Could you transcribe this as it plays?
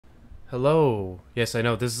Hello. Yes, I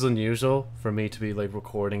know this is unusual for me to be like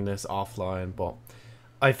recording this offline, but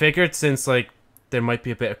I figured since like there might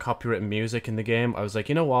be a bit of copyrighted music in the game, I was like,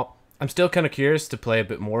 you know what? I'm still kind of curious to play a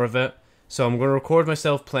bit more of it. So I'm going to record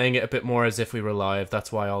myself playing it a bit more as if we were live.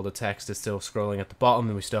 That's why all the text is still scrolling at the bottom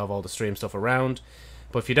and we still have all the stream stuff around.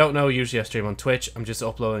 But if you don't know, usually I stream on Twitch. I'm just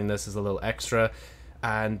uploading this as a little extra.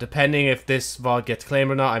 And depending if this VOD gets claimed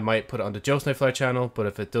or not, I might put it on the JosephniteFlyer channel. But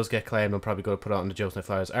if it does get claimed, I'm probably going to put it on the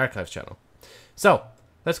JosephniteFlyer's archives channel. So,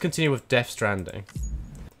 let's continue with Death Stranding.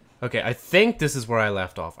 Okay, I think this is where I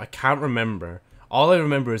left off. I can't remember. All I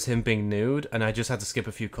remember is him being nude, and I just had to skip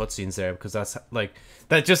a few cutscenes there because that's like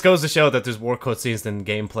that just goes to show that there's more cutscenes than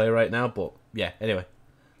gameplay right now. But yeah, anyway,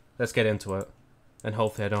 let's get into it, and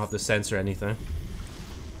hopefully I don't have to censor anything.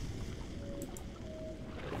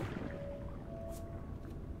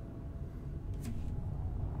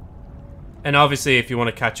 And obviously, if you want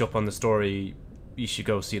to catch up on the story, you should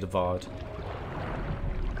go see the VOD.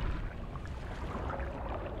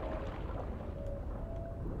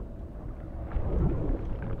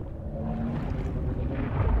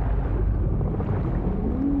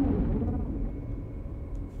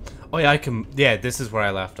 Oh yeah, I can. Yeah, this is where I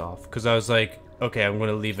left off because I was like, okay, I'm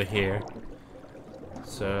gonna leave it here.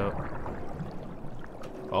 So,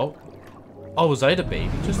 oh, was I the baby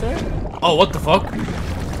just there? Oh, what the fuck?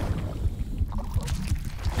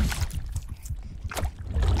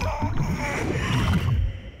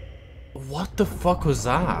 What the fuck was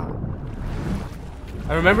that?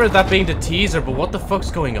 I remember that being the teaser, but what the fuck's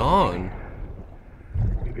going on?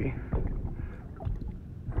 Baby?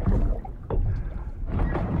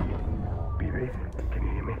 Baby, can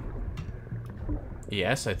you hear me?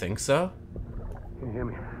 Yes, I think so. Can you hear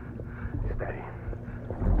me? It's Daddy.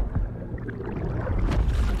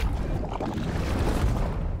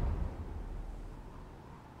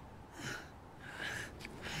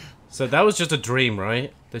 So that was just a dream,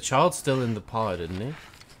 right? The child's still in the pod, isn't he?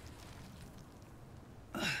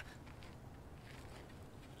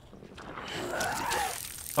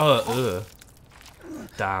 Oh, ugh.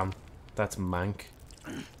 Damn. That's mank.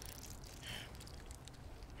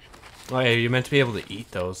 Oh yeah, you're meant to be able to eat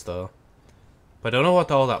those, though. But I don't know what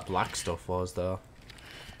all that black stuff was, though.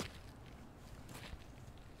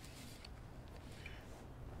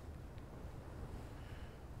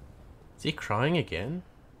 Is he crying again?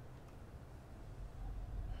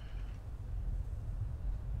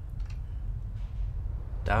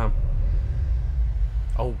 Damn.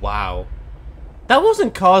 Oh, wow. That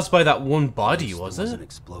wasn't caused by that one body, was it? There was an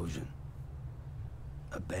explosion.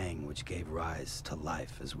 A bang which gave rise to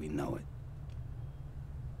life as we know it.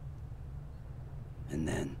 And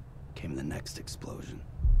then came the next explosion.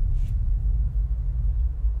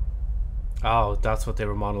 Oh, that's what they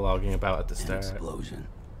were monologuing about at the An start. explosion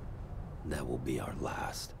that will be our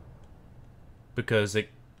last. Because it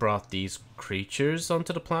brought these creatures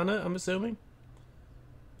onto the planet, I'm assuming?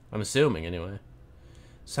 I'm assuming, anyway.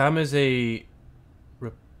 Sam is a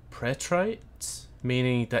repretrite,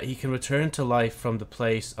 meaning that he can return to life from the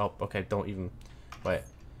place... Oh, okay, don't even... Wait.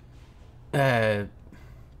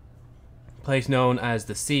 Place known as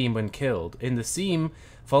the Seam when killed. In the Seam,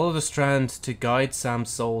 follow the strand to guide Sam's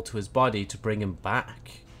soul to his body to bring him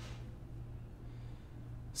back.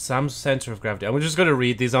 Sam's center of gravity. I'm just going to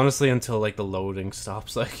read these, honestly, until, like, the loading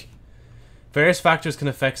stops, like... Various factors can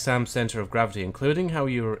affect Sam's center of gravity, including how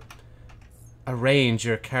you arrange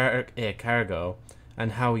your cargo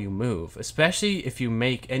and how you move, especially if you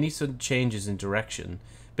make any sudden changes in direction.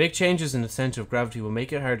 Big changes in the center of gravity will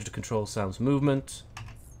make it harder to control Sam's movement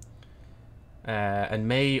and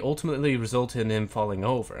may ultimately result in him falling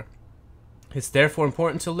over. It's therefore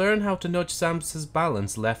important to learn how to nudge Sam's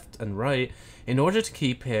balance left and right in order to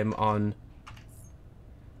keep him on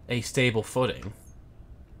a stable footing.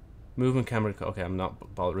 Movement camera... Okay, I'm not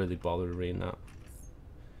really bothered reading that.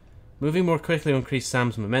 Moving more quickly will increase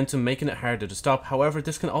Sam's momentum, making it harder to stop. However,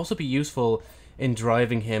 this can also be useful in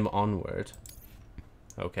driving him onward.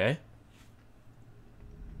 Okay.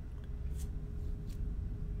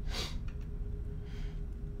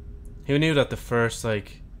 Who knew that the first,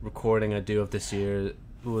 like, recording I do of this year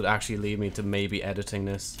would actually lead me to maybe editing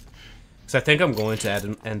this? Because I think I'm going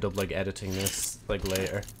to end up, like, editing this, like,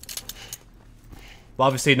 later. Well,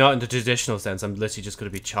 obviously not in the traditional sense. I'm literally just going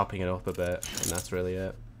to be chopping it up a bit, and that's really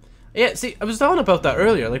it. Yeah, see, I was talking about that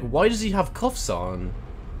earlier. Like, why does he have cuffs on?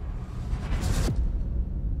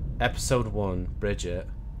 Episode 1, Bridget.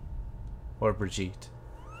 Or Brigitte.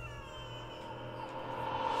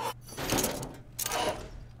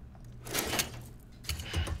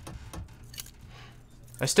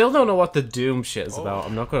 I still don't know what the Doom shit is about.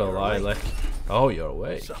 I'm not gonna lie. Like, oh, you're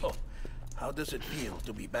awake. So, how's How does it feel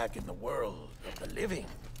to be back in the world of the living?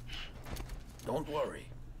 Don't worry.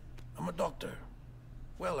 I'm a doctor.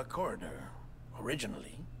 Well, a coroner,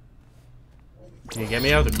 originally. Can you get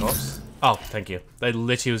me out of the cuffs? Oh, thank you. I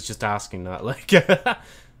literally was just asking that, like.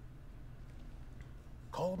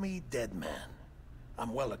 Call me Dead Man.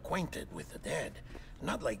 I'm well acquainted with the dead.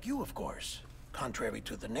 Not like you, of course. Contrary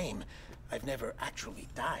to the name, I've never actually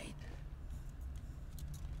died.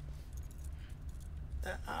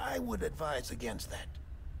 I would advise against that.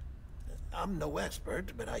 I'm no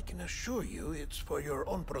expert, but I can assure you it's for your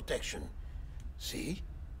own protection. See?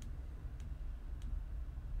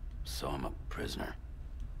 So I'm a prisoner.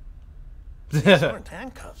 These aren't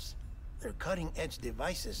handcuffs. They're cutting-edge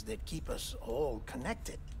devices that keep us all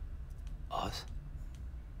connected. Us?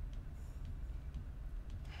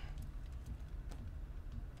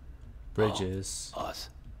 Bridges. Oh, us.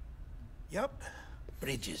 Yup.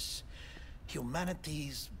 Bridges.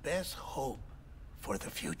 Humanity's best hope for the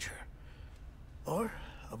future. Or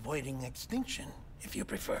avoiding extinction, if you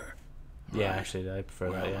prefer. Yeah, Right. actually, I prefer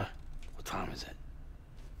Where that, am yeah. I? What time is it?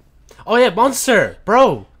 Oh, yeah, Monster!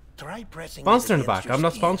 Bro! Try pressing Monster it in the against back. your I'm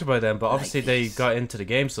not skin, sponsored by them, but like obviously they this. got into the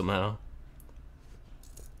game somehow.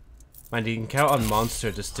 Man, you can count on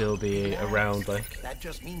Monster to still be around, like. That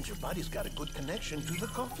just means your body's got a good connection to the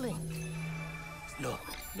cufflink. Look,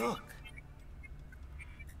 look.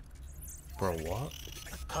 Bro, what?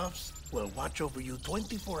 The cuffs will watch over you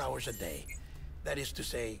 24 hours a day. That is to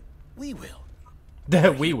say, we will.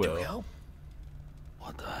 That we To will. help.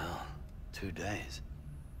 What the hell? 2 days.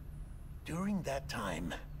 During that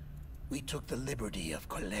time, we took the liberty of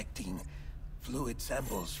collecting fluid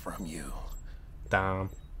samples from you. Damn.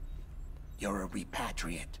 You're a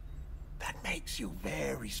repatriate. That makes you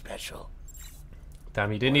very special.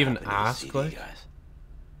 Damn, you didn't What even happened to the ask, CD like. guys?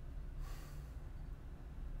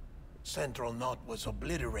 Central Knot was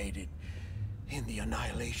obliterated in the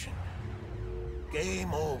annihilation.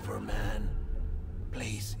 Game over, man.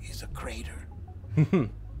 Place is a crater.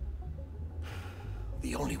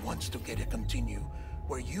 The only ones to get to continue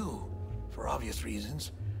were you, for obvious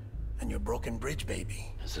reasons, and your broken bridge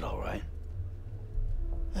baby. Is it all right?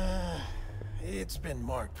 It's been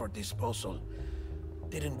marked for disposal.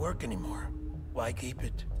 Didn't work anymore. Why keep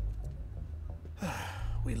it?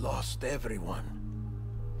 We lost everyone.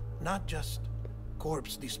 Not just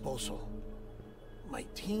corpse disposal. My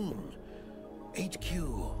team, HQ,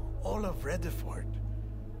 all of Redford,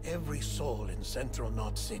 every soul in Central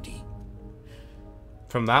Knot City.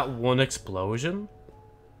 From that one explosion?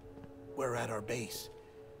 We're at our base,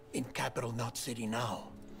 in Capital Knot City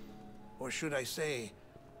now. Or should I say,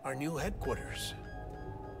 our new headquarters.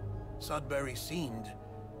 Sudbury seemed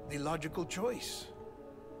the logical choice.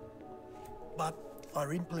 But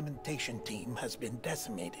our implementation team has been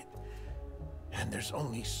decimated. And there's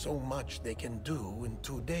only so much they can do in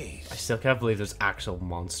 2 days. I still can't believe there's actual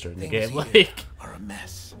Monster in the Things game, here like. are a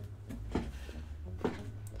mess.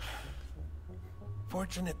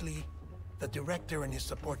 Fortunately, the director and his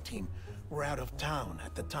support team were out of town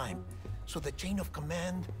at the time, so the chain of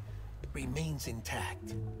command remains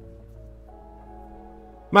intact.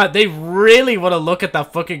 Man, they really want to look at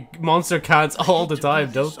that fucking monster cans all the I hate to time,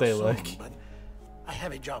 do don't this so they? soon, Like, but I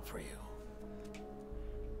have a job for you.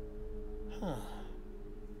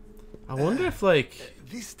 I wonder if like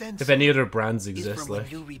This stencil if any other brands is exist. from when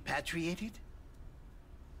Like, you repatriated?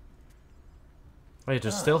 wait,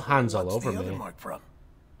 there's still hands all What's over the other me. mark from?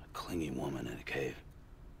 A clingy woman in a cave.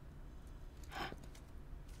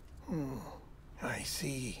 I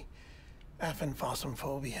see.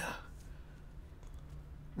 Aphenphosmphobia.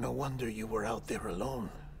 No wonder you were out there alone,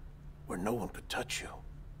 where no one could touch you.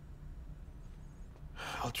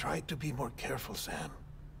 I'll try to be more careful, Sam.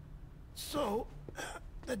 So,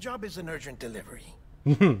 the job is an urgent delivery.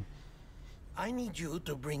 I need you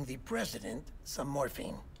to bring the president some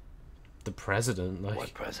morphine. The president, like,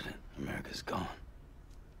 What president? America's gone.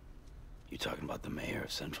 You talking about the mayor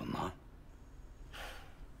of Central Knot?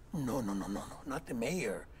 No, not the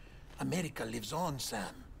mayor. America lives on,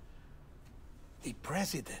 Sam. The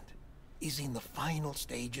president is in the final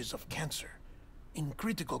stages of cancer, in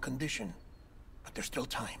critical condition, but there's still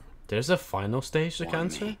time. there's a final stage to Why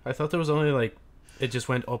cancer? me? I thought there was only like it just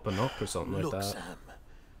went up and up or something Look, like that. Sam,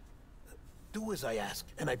 do as I ask,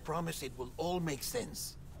 and I promise it will all make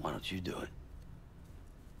sense. Why don't you do it?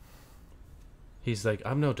 He's like,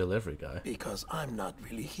 I'm no delivery guy. Because I'm not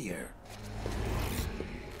really here.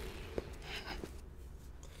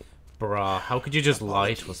 Bruh, how could you just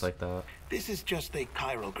lie to Apologies. us like that? This is just a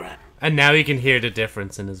chirogram. And now you can hear the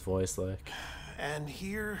difference in his voice, like. And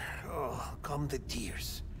here, oh, come the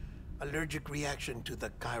tears. Allergic reaction to the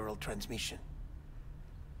chiral transmission.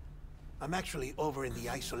 I'm actually over in the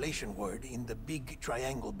isolation ward in the big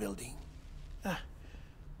triangle building.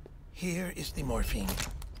 Here is the morphine.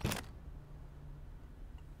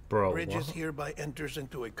 Bro, Bridges what? hereby enters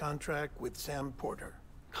into a contract with Sam Porter.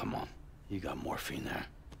 Come on, you got morphine there.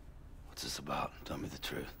 What's this about? Tell me the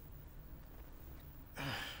truth.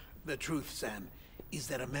 The truth, Sam, is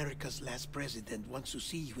that America's last president wants to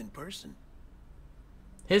see you in person.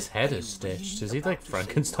 His head Are is you stitched. really Is he like about to say no?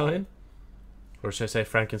 Frankenstein? Or should I say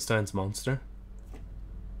Frankenstein's monster?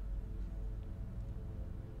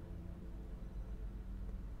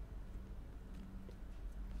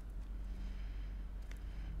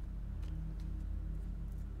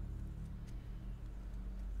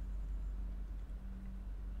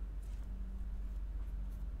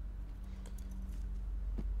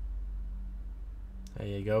 There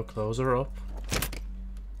you go, close her up.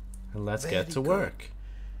 And let's Very get to good. work.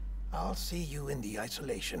 I'll see you in the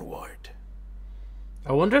isolation ward.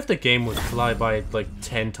 I wonder if the game would fly by like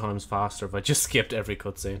 10 times faster if I just skipped every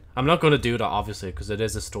cutscene. I'm not going to do that, obviously, because it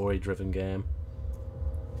is a story-driven game.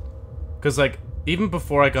 Because, like, even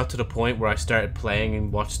before I got to the point where I started playing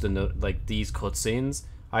and watched like these cutscenes,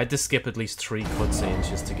 I had to skip at least 3 cutscenes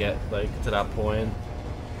just to get like to that point.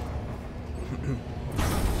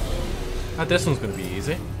 This one's going to be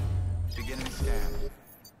easy. Beginning scan.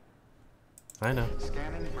 I know.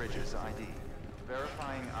 Scanning Bridges ID.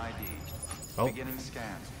 Verifying ID. Oh. Beginning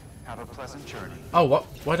scan. Have a pleasant journey. Oh, what?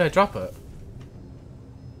 Why did I drop it?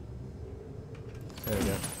 There we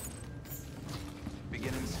go.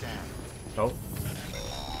 Beginning scan. Oh.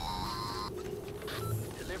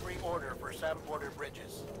 Delivery order for Sam Porter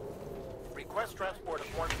Bridges. Request transport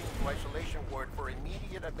of morphine to isolation ward for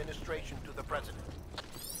immediate administration to the president.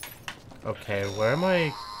 Okay, where am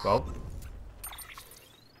I? Well,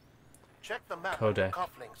 Check the map Code. on the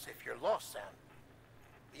cufflinks if you're lost, Sam.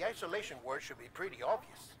 The isolation word should be pretty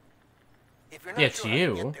obvious. If you're not Yeah, it's sure how to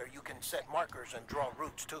you. get there, you can set markers and draw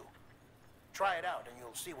routes too. Try it out and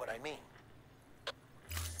you'll see what I mean.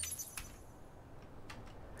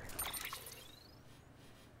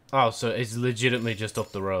 oh, so it's legitimately just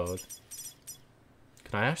up the road.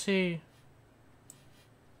 Can I actually?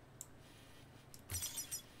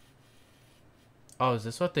 Oh, is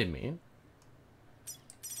this what they mean?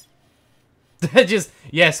 Just,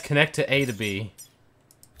 yes, connect to A to B.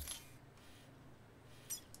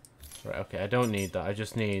 Right, okay, I don't need that. I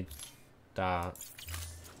just need that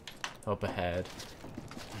up ahead.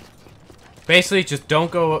 Basically, just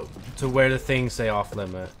don't go to where the things say off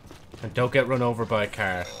limit. And don't get run over by a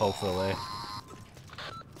car, hopefully.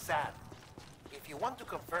 Sam, if you want to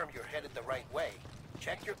confirm you're headed the right way,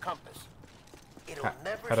 check your compass. It'll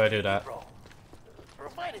never how do I steer do that? you wrong.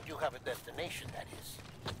 Provided you have a destination, that is.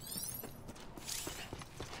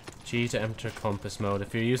 G to enter compass mode.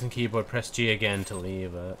 If you're using keyboard, press G again to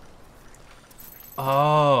leave it.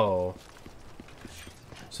 Oh.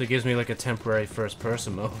 So it gives me like a temporary first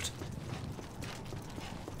person mode.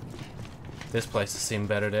 This place has seen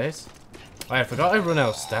better days. Oh, I forgot I run out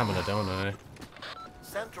of stamina, don't I?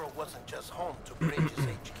 Central wasn't just home to Bridges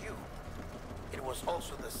HQ. It was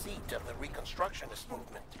also the seat of the Reconstructionist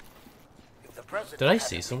movement. If the president Did I hadn't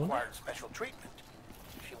see someone? required special treatment,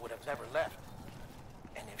 she would have never left.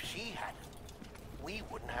 And if she hadn't, we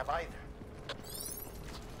wouldn't have either.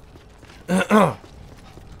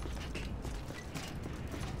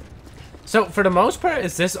 So, for the most part,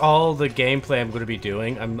 is this all the gameplay I'm going to be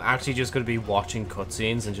doing? I'm actually just going to be watching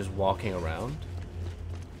cutscenes and just walking around?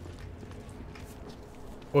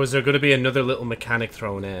 Or is there going to be another little mechanic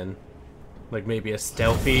thrown in? Like maybe a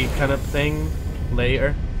stealthy kind of thing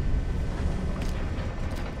later?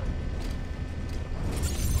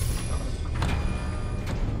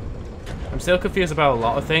 I'm still confused about a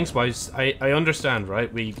lot of things, but I understand,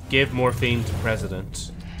 right? We give morphine to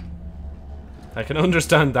president. I can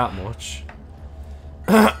understand that much.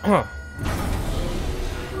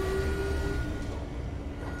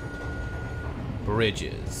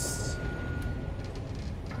 Bridges.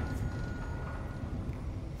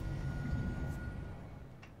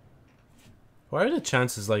 What are the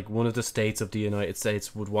chances like one of the states of the United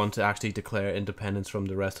States would want to actually declare independence from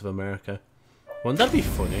the rest of America? Wouldn't that be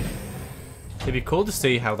funny? It'd be cool to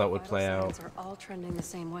see how that would play out. Are all trending the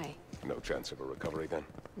same way. No chance of a recovery then?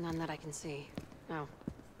 None that I can see. No.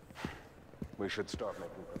 We should start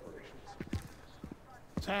making preparations.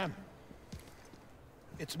 Sam,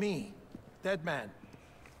 it's me, Dead Man.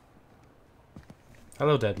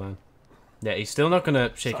 Hello, dead man. Yeah, he's still not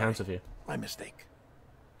gonna shake Sorry, hands with you. my mistake.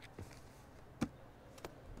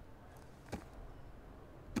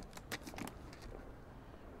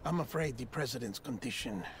 I'm afraid the president's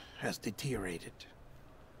condition has deteriorated.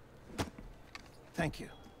 Thank you.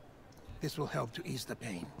 This will help to ease the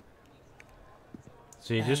pain.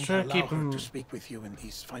 So you're just trying to keep allow her him. to speak with you in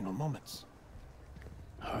these final moments.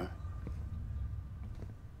 Her?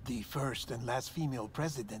 The first and last female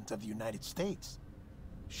president of the United States.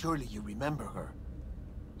 Surely you remember her.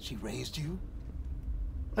 She raised you.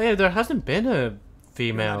 Oh yeah, there hasn't been a You're not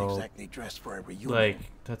female exactly dressed for a reunion. like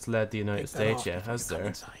that's led the United Take that States off yet, before has you come there?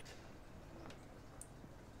 inside.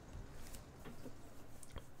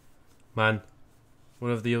 Man,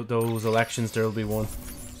 one of those elections there will be one.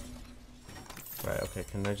 Right, okay,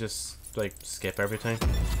 can I just like skip everything?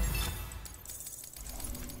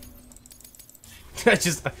 I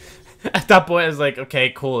just at that point I was like,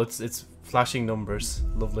 okay, cool, it's flashing numbers.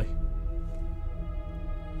 Lovely.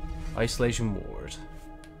 Isolation ward.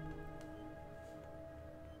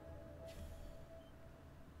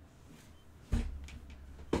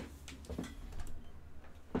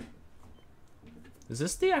 Is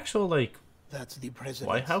this the actual like That's the president's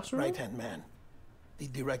White House room? right-hand man. The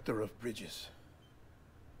director of bridges.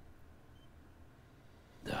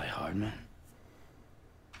 Die Hard man?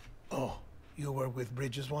 Oh, you were with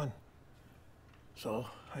Bridges 1? So,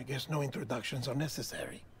 I guess no introductions are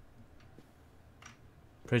necessary.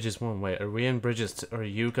 Bridges 1? Wait, are we in Bridges 2? Are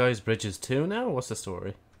you guys Bridges 2 now? What's the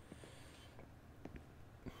story?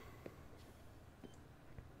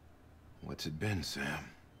 What's it been, Sam?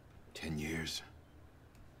 10 years?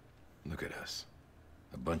 Look at us.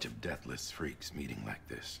 A bunch of deathless freaks meeting like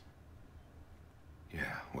this.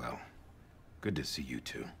 Yeah, well, good to see you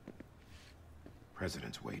two.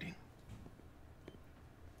 President's waiting.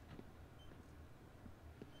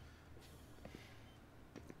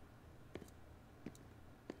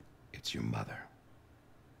 It's your mother,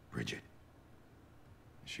 Bridget.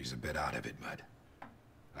 She's a bit out of it, but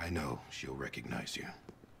I know she'll recognize you.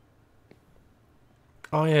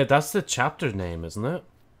 Oh yeah, that's the chapter name, isn't it?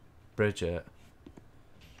 Bridget.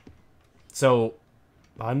 So,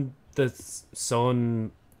 I'm the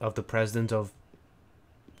son of the president of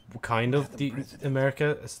kind of Madam the President,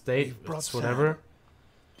 America state. we've brought It's whatever.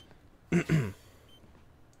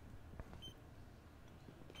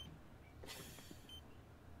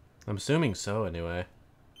 I'm assuming so, anyway.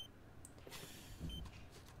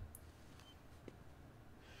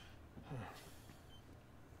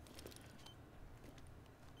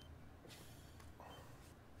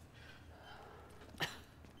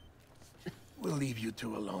 We'll leave you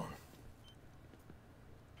two alone.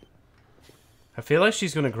 I feel like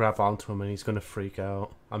she's gonna grab onto him and he's gonna freak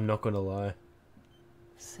out. I'm not gonna lie.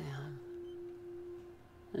 Sam,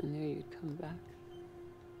 I knew you'd come back.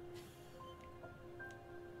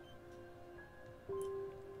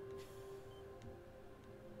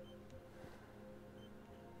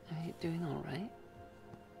 Are you doing all right?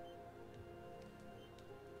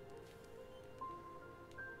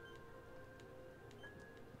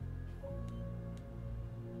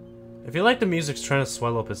 I feel like the music's trying to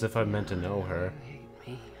swell up as if I'm meant to know her. You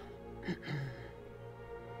hate me.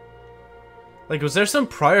 Like, was there some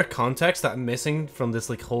prior context that I'm missing from this,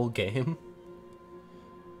 like, whole game?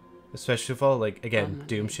 Especially with all, like, again,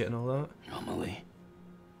 Doom shit and all that. Amelie.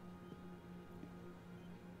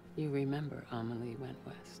 You remember Amelie went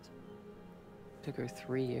west. Took her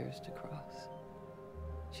 3 years to cross.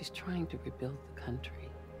 She's trying to rebuild the country.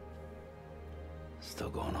 Still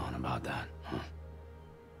going on about that, huh?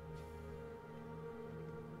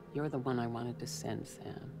 You're the one I wanted to send,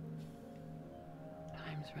 Sam.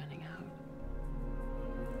 Time's running out.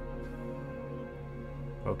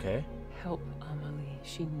 Okay. Help Amelie.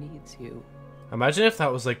 She needs you. Imagine if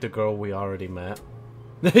that was, like, the girl we already met.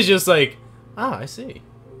 It's just like, ah, I see.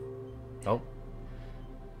 Oh.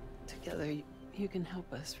 Together, you can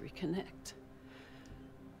help us reconnect.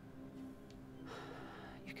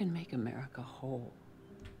 You can make America whole.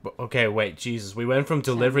 But, okay, wait, Jesus. We went from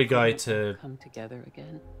delivery guy to... Come together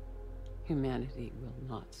again. Humanity will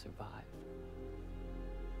not survive.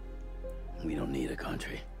 We don't need a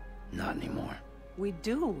country. Not anymore. We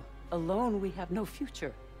do. Alone, we have no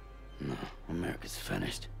future. No, America's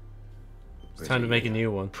finished. It's time to make a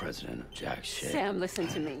new one. President of jack shit. Sam, listen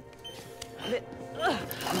to me.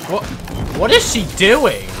 What? What is she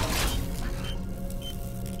doing?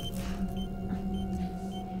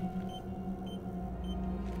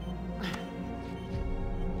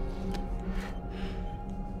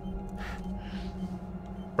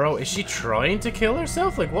 Bro, is she trying to kill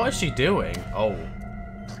herself? Like, what is she doing? Oh.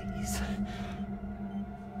 Please.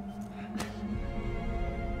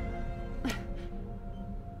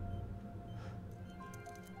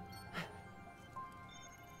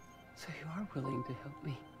 So you are willing to help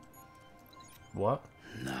me? What?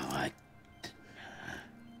 No,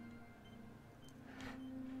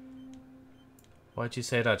 Why'd you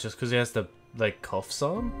say that? Just because he has the, like, cuffs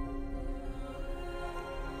on?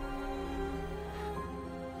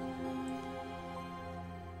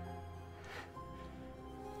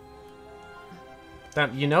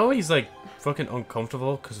 Damn, you know he's, like, fucking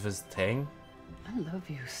uncomfortable because of his thing? I love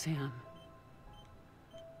you, Sam.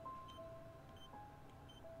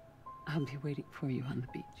 I'll be waiting for you on the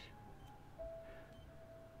beach.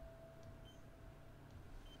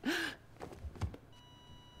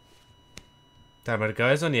 Damn, are the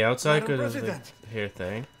guys on the outside Madam good as they President. hear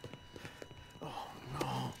thing? Oh,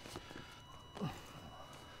 no.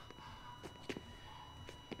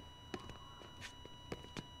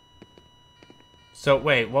 So,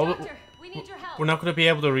 wait, what? Doctor, we need your help. We're not going to be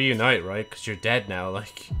able to reunite, right? Because you're dead now,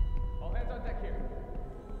 like... All hands on deck here.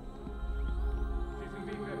 She's in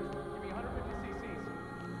being good. Give me 150 cc's.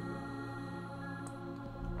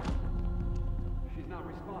 She's not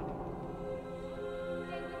responding.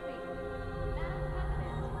 Stay with me. Madam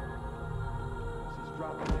President. She's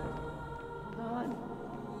dropping. Hold on.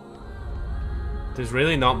 There's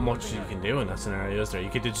really not much you can do in that scenario, is there?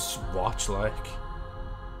 You could just watch, like...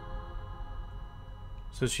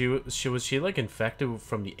 So was she like infected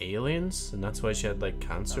from the aliens, and that's why she had like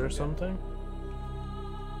cancer or something?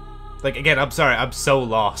 Like, again, I'm sorry, I'm so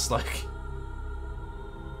lost, like...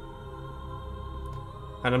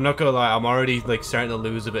 And I'm not gonna lie, I'm already like starting to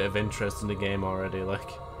lose a bit of interest in the game already, like...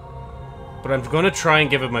 But I'm gonna try and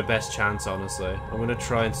give it my best chance, honestly. I'm gonna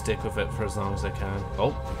try and stick with it for as long as I can.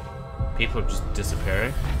 Oh, people are just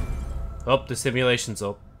disappearing. Oh, the simulation's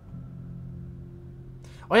up.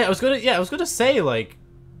 Oh yeah, I was gonna say, like,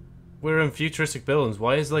 we're in futuristic buildings.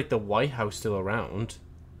 Why is, like, the White House still around?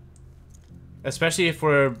 Especially if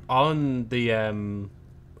we're on the,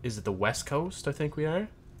 is it the West Coast, I think we are?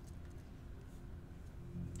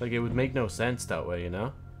 Like, it would make no sense that way, you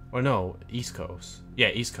know? Or no, East Coast. Yeah,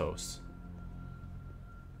 East Coast.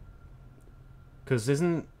 Because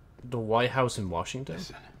isn't the White House in Washington?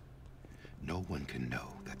 Listen, no one can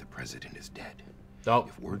know that the president is dead. Oh.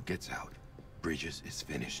 If word gets out, Bridges is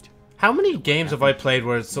finished. How many games have I played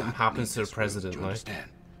where something happens to the president, Do you like? understand?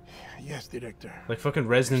 Yes, Director. Like fucking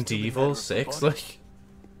Resident Still be Evil matter of 6, the like?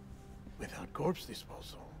 Without corpse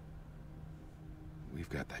disposal. We've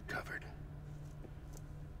got that covered.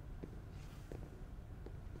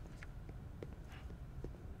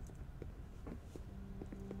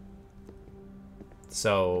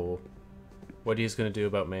 So, what are you gonna do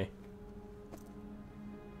about me?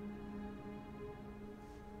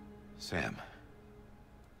 Sam,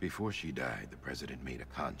 before she died, the president made a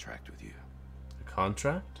contract with you. A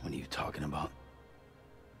contract? What are you talking about?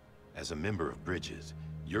 As a member of Bridges,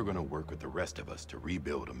 you're gonna work with the rest of us to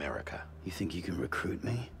rebuild America. You think you can recruit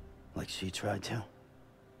me? Like she tried to?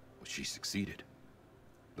 Well, she succeeded.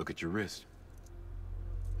 Look at your wrist.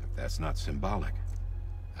 If that's not symbolic,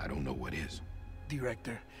 I don't know what is.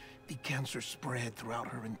 Director, the cancer spread throughout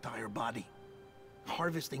her entire body.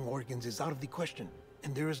 Harvesting organs is out of the question,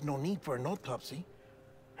 and there is no need for an autopsy.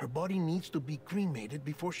 Her body needs to be cremated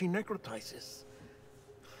before she necrotizes.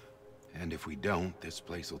 And if we don't, this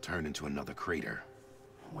place will turn into another crater.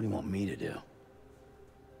 What do you want me to do?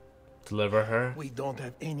 Deliver her? We don't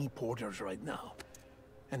have any porters right now.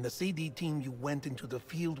 And the CD team you went into the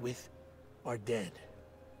field with are dead.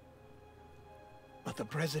 But the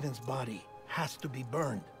president's body has to be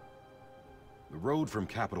burned. The road from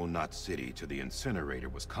Capital Knot City to the incinerator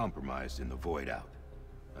was compromised in the void out.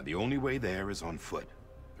 Now, the only way there is on foot,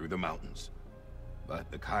 through the mountains. But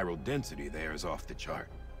the chiral density there is off the chart.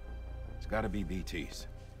 It's gotta be BTs.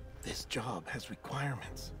 This job has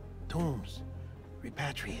requirements. Tombs.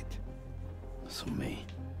 Repatriate. So me.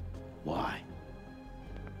 Why?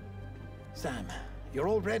 Sam, you're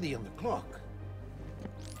already on the clock.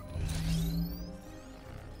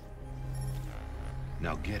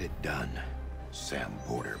 Now get it done, Sam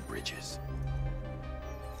Porter Bridges.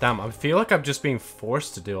 Damn, I feel like I'm just being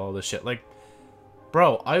forced to do all this shit. Like,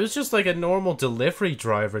 bro, I was just like a normal delivery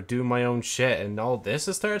driver doing my own shit, and all this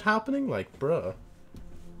has started happening? Like, bro.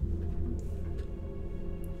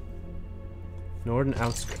 Northern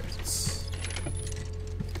outskirts.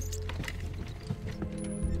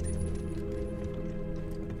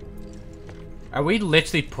 Are we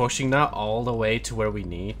literally pushing that all the way to where we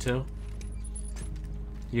need to?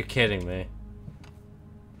 You're kidding me.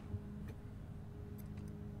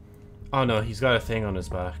 Oh no, he's got a thing on his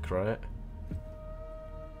back, right?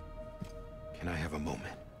 Can I have a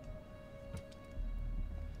moment?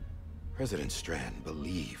 President Strand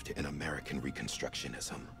believed in American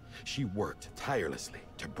Reconstructionism. She worked tirelessly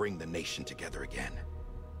to bring the nation together again.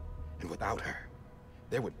 And without her,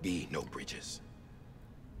 there would be no Bridges.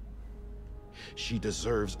 She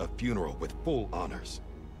deserves a funeral with full honors.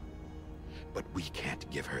 But we can't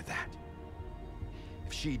give her that.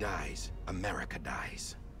 If she dies, America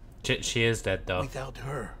dies. She is dead, though. Without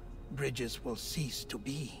her, Bridges will cease to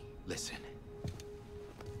be. Listen.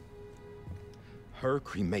 Her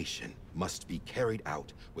cremation must be carried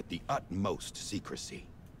out with the utmost secrecy.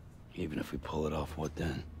 Even if we pull it off, what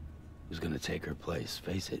then? Who's gonna take her place?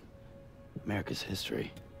 Face it, America's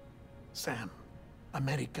history. Sam,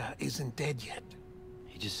 America isn't dead yet.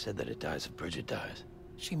 He just said that it dies if Bridget dies.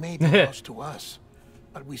 She may be lost to us,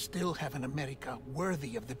 but we still have an America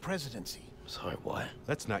worthy of the presidency. Sorry, what?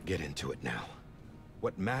 Let's not get into it now.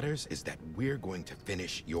 What matters is that we're going to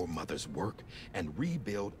finish your mother's work and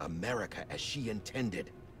rebuild America as she intended.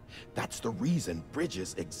 That's the reason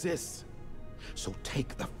Bridges exists. So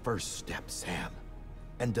take the first step, Sam,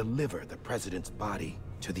 and deliver the president's body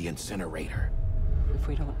to the incinerator. If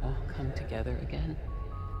we don't all come together again,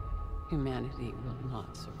 humanity will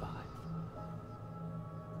not survive.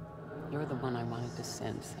 You're the one I wanted to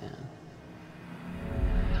send, Sam.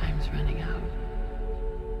 Time's running out.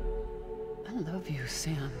 I love you,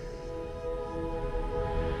 Sam.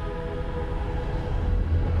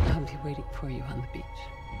 I'll be waiting for you on the beach.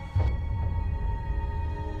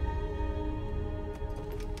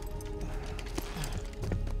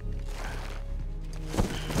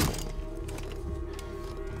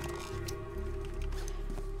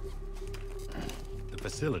 The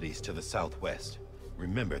facilities to the southwest.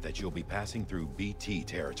 Remember that you'll be passing through BT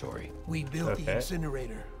territory. We built the Okay.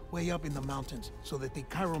 incinerator way up in the mountains so that the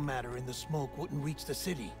chiral matter in the smoke wouldn't reach the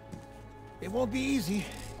city. It won't be easy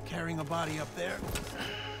carrying a body up there.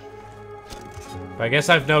 But I guess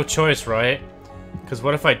I have no choice, right? Because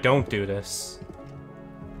what if I don't do this?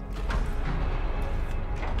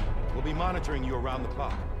 We'll be monitoring you around the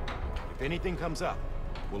clock. If anything comes up,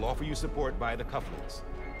 we'll offer you support via the cufflinks.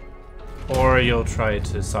 Or you'll try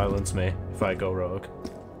to silence me if I go rogue.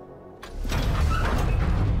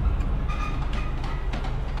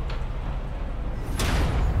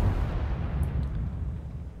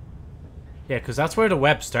 Yeah, because that's where the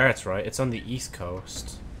web starts, right? It's on the East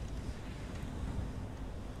Coast.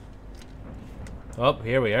 Oh,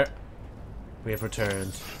 here we are. We have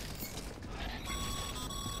returned.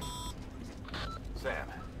 Sam,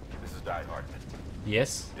 this is Die Hardman.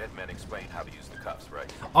 Yes? Dead men explain how to use the cuffs,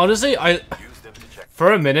 right? Honestly, Use them to check.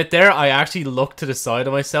 for a minute there, I actually looked to the side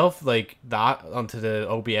of myself, like that, onto the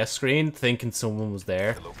OBS screen, thinking someone was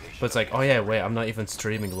there. But it's like, oh yeah, wait, I'm not even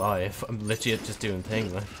streaming live. I'm literally just doing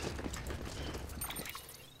thing, like.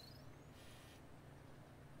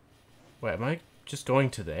 Wait, am I just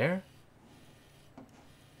going to there?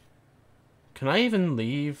 Can I even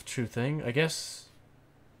leave through thing? I guess...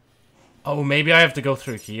 Oh, maybe I have to go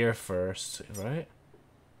through here first, right?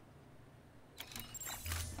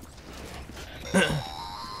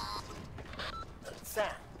 Sam,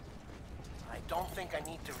 I don't think I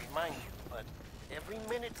need to remind you, but every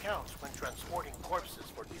minute counts when transporting corpses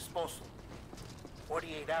for disposal.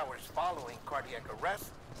 48 hours following cardiac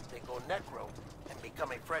arrest, they go necro and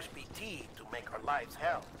become a fresh BT to make our lives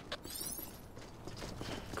hell.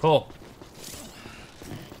 Cool.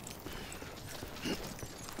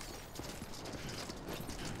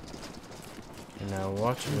 And now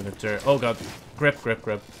watch, I'm gonna turn. Oh god, grip, grip,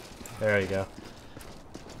 grip. There you go.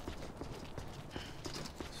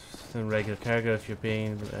 Then regular cargo if you're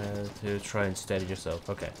being to try and steady yourself.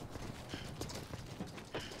 Okay.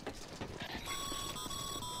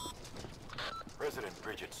 President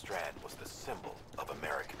Bridget Strand was the symbol of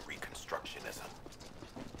American Reconstructionism.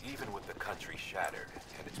 Even with the country shattered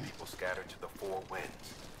and its people scattered to the four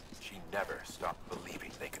winds, she never stopped believing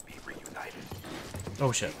they could be reunited.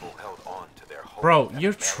 Oh shit. People held on to their hope. Bro, that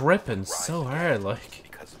you're America tripping would rise so again hard, like.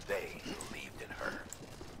 because they believed in her.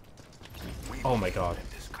 We Oh my believe god.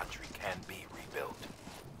 that this country can be rebuilt.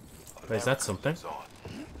 Wait, is that America something? lives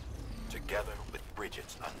on, together with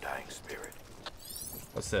Bridget's undying spirit.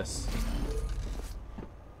 What's this?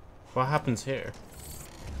 What happens here?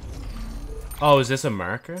 Oh, is this a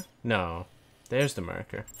marker? No. There's the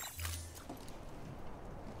marker.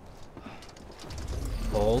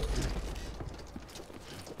 Hold.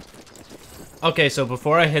 Okay, so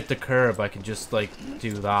before I hit the curb, I can just, like,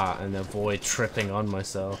 do that and avoid tripping on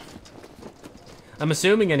myself. I'm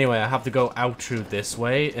assuming, anyway, I have to go out through this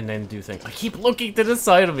way and then do things. I keep looking to the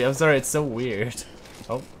side of me. I'm sorry, it's so weird.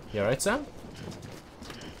 Oh, you alright, Sam?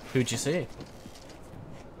 Who'd you see?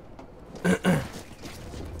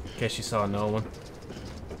 Guess you saw no one.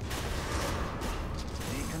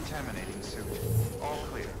 Decontaminating suit. All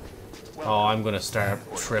clear. Oh, I'm gonna start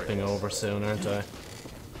tripping over soon, aren't I?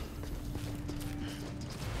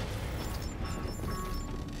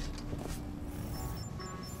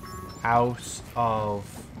 Out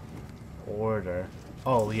of order.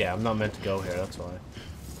 Oh, yeah, I'm not meant to go here, that's why.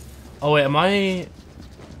 Oh, wait, am I...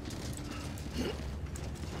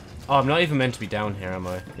 Oh, I'm not even meant to be down here, am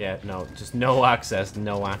I? Yeah, no, just no access,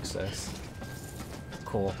 no access.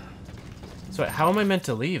 Cool. So, wait, how am I meant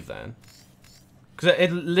to leave, then? Because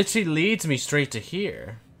it literally leads me straight to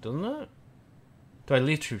here, doesn't it? Do I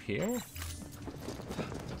leave through here?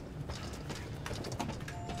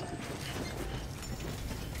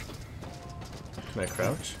 Can I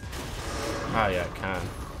crouch? Ah, yeah, I can.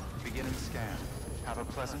 Beginning scan. Have a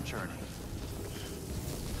pleasant journey.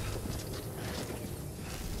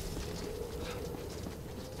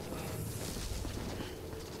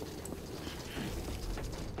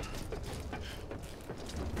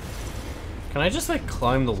 Can I just, like,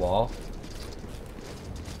 climb the wall?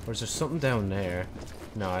 Or is there something down there?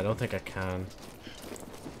 No, I don't think I can.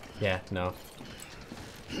 Yeah, no.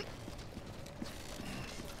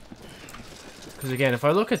 Because, again, if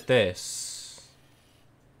I look at this...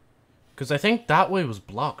 Because I think that way was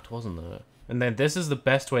blocked, wasn't it? And then this is the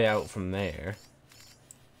best way out from there.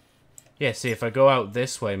 Yeah, see, if I go out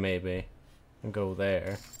this way, maybe, and go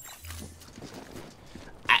there.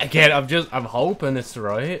 Again, I'm hoping it's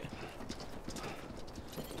right.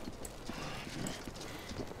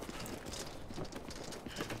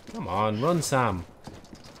 Come on, run, Sam.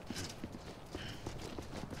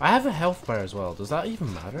 I have a health bar as well. Does that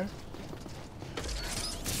even matter?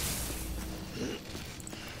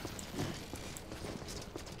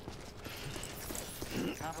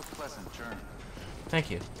 Have a pleasant journey.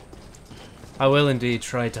 Thank you. I will indeed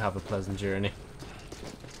try to have a pleasant journey.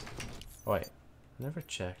 Oh, wait. Never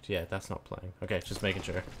checked. Yeah, that's not playing. Okay, just making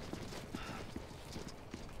sure.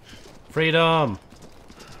 Freedom!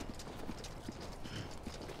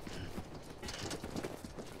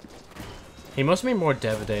 He must be more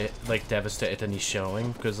devastated than he's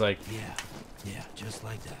showing, because, like... Yeah, just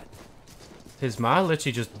like that. His ma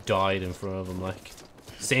literally just died in front of him, like...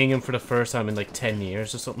 Seeing him for the first time in, like, 10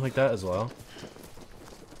 years or something like that as well.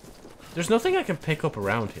 There's nothing I can pick up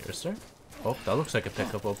around here, is there? Oh, that looks like a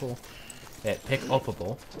pick-upable. Yeah,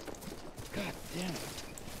 pick-upable. God damn it.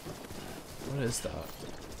 What is that?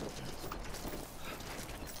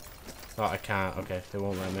 Oh, I can't. Okay, they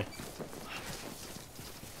won't let me.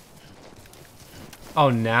 Oh,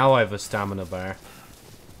 now I have a stamina bar.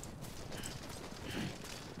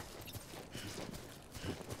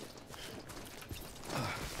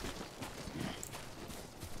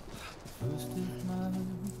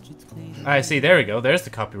 I see, there we go. There's the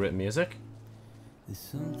copyrighted music.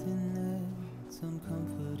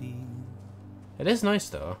 It is nice,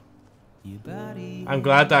 though. I'm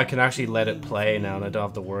glad that I can actually let it play now and I don't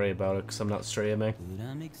have to worry about it because I'm not streaming.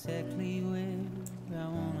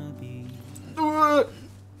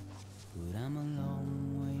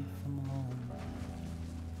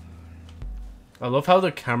 I love how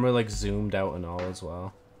the camera like zoomed out and all as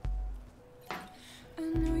well. I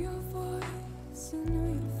know your voice, I know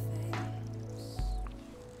your face.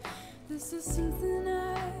 This is something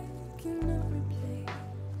I cannot replace.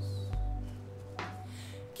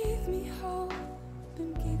 Give me hope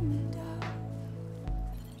and give me doubt.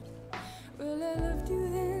 Well, I loved you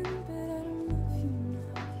then, but I don't love you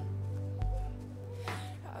now.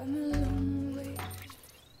 I'm a long way.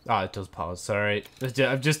 Ah, it does pause, sorry.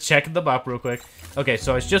 I'm just checking the map real quick. Okay,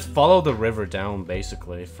 so it's just follow the river down,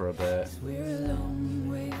 basically, for a bit. We're a long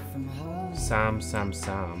way from home. Sam.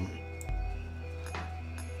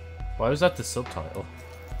 Why was that the subtitle?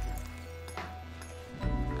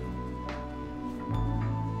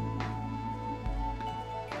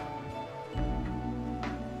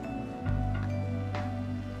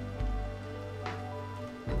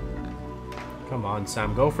 Come on,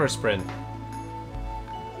 Sam, go for a sprint.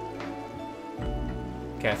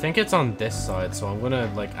 Okay, I think it's on this side, so I'm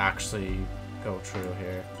gonna, like, actually go through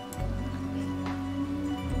here.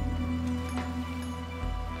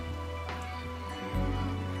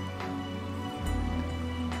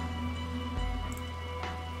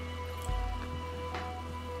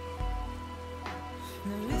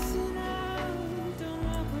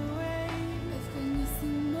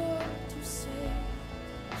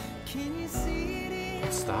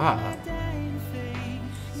 What's that?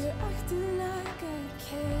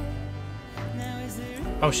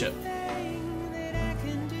 Oh shit.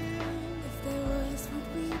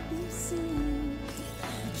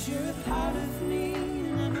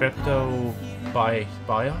 Crypto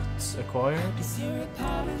biots acquired? You're a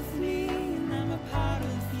part of me and I'm a part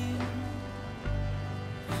of you.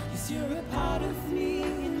 You're a part of me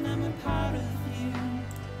and I'm a part of you.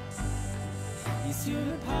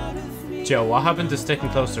 You're a part of me. Joe, what happened to sticking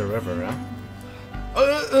close to a river, huh?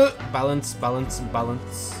 Balance, balance,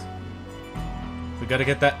 balance. We gotta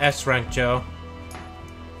get that S rank, Joe.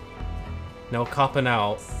 No copping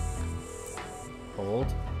out. Hold.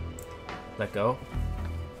 Let go.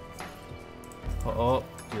 Uh-oh.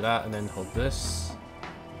 Do that and then hold this.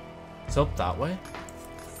 It's up that way.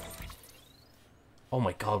 Oh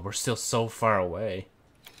my god, we're still so far away.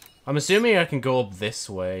 I'm assuming I can go up this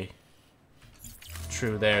way.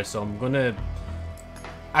 Through there, so I'm gonna...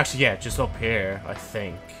 Actually, yeah, just up here, I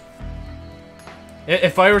think.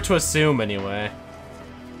 If I were to assume, anyway.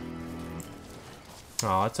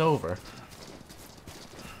 Oh, it's over.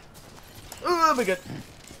 Oh my god.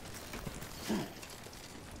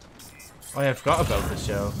 Oh yeah, I forgot about this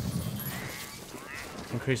show.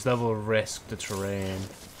 Increased level of risk to terrain.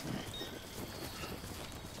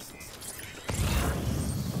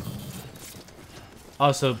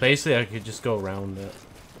 Oh, so basically I could just go around it.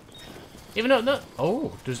 Even though, no,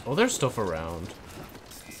 oh, there's other stuff around.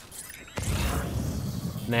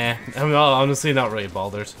 Nah, I'm honestly not really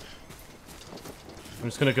bothered. I'm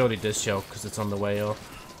just gonna go to this show because it's on the way up.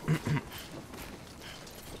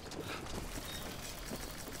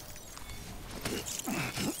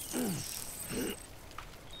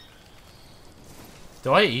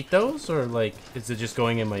 Do I eat those, or like, is it just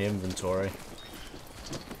going in my inventory?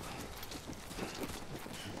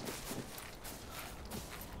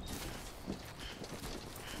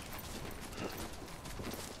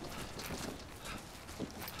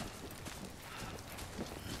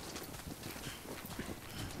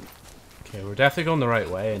 Okay, we're definitely going the right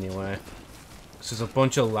way anyway. 'Cause there's a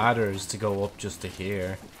bunch of ladders to go up just to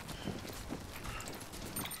here.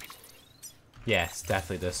 Yes,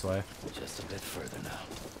 definitely this way. Just a bit further now.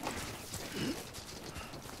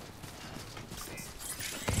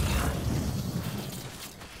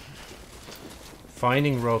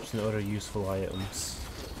 Finding ropes and other useful items.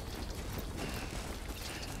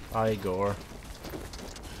 Igor.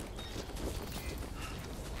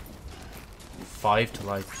 5 to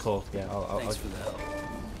like. Cool. Yeah, Thanks for the help.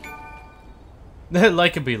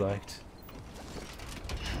 Like and be liked.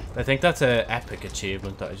 I think that's an epic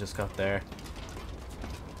achievement that I just got there.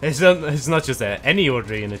 It's not just any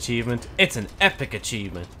ordinary achievement, it's an epic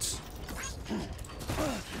achievement.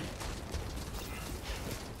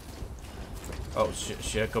 Oh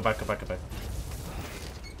shit, go back.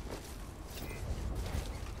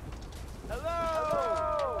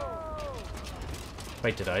 Hello!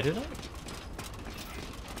 Wait, did I do that?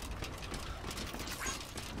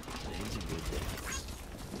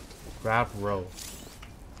 Grab rope.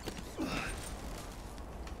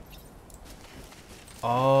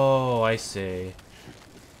 Oh, I see.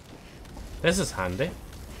 This is handy.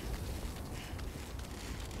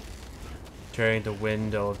 During the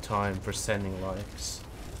window of time for sending likes.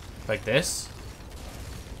 Like this?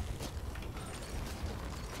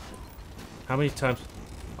 How many times?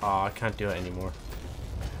 Oh, I can't do it anymore.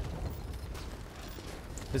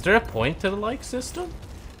 Is there a point to the like system?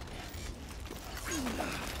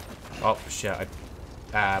 Oh, shit.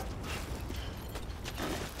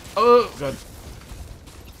 Oh, God.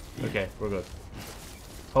 Okay, we're good.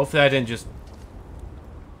 Hopefully I didn't just...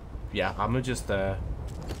 Yeah, I'm gonna just, Can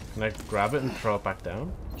I grab it and throw it back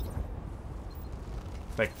down?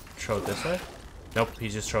 Like, throw it this way? Nope,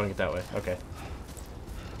 he's just throwing it that way. Okay.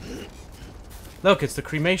 Look, it's the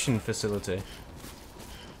cremation facility.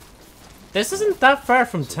 This isn't that far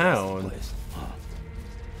from town.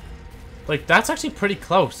 Like, that's actually pretty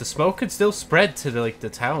close. The smoke could still spread to, the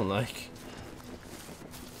town, like...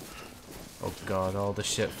 Oh god, all the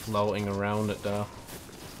shit floating around it though.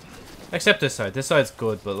 Except this side. This side's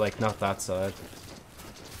good, but like not that side.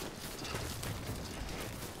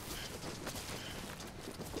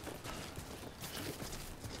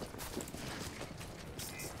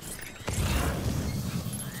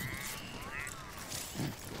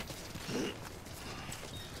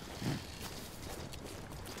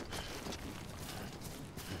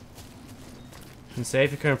 And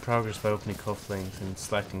save your current progress by opening cufflinks and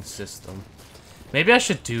selecting system. Maybe I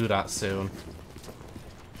should do that soon.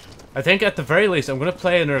 I think at the very least I'm gonna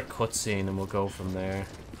play another cutscene and we'll go from there.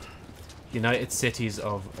 United Cities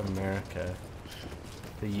of America.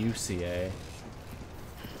 The UCA.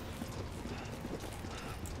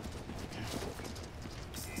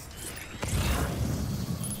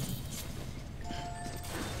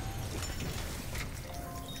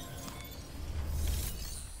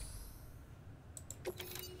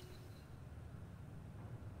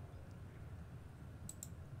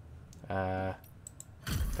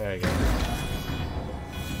 There you go.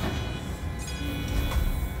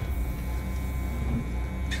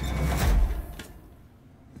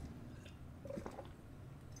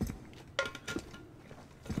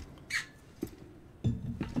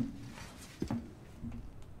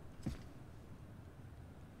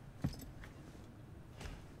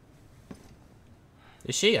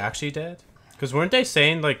 Is she actually dead? Because weren't they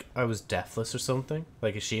saying, like, I was deathless or something?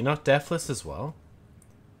 Like, is she not deathless as well?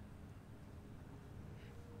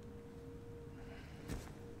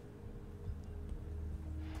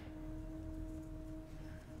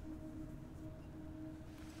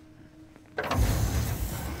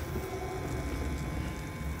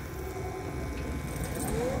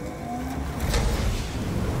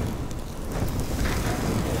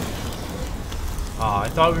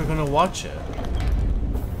 I thought we were gonna watch it.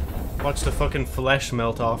 Watch the fucking flesh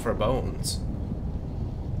melt off her bones.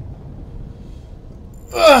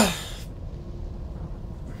 Ugh.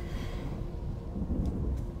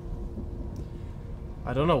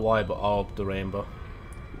 I don't know why, but the rainbow.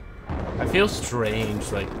 I feel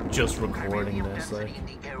strange, like, just recording this, like,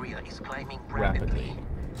 the area is climbing rapidly.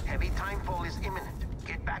 Heavy timefall is imminent.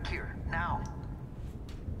 Get back here, now.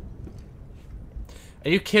 Are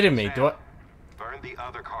you kidding me? Do I... Burn the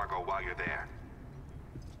other cargo while you're there.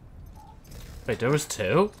 Wait, there was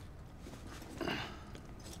two?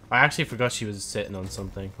 I actually forgot she was sitting on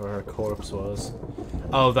something, or her corpse was.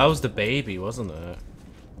 Oh, that was the baby, wasn't it?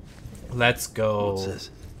 Let's go. What's this?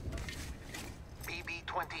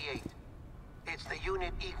 BB-28. It's the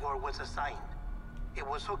unit Igor was assigned. It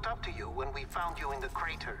was hooked up to you when we found you in the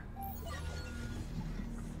crater.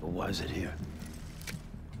 But why is it here?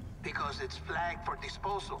 Because it's flagged for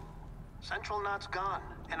disposal. Central Knot's gone,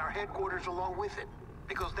 and our headquarters along with it.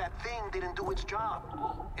 Because that thing didn't do its job.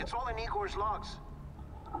 It's all in Igor's logs.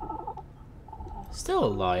 Still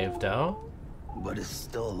alive, though. But it's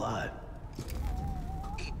still alive.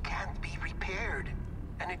 It can't be repaired,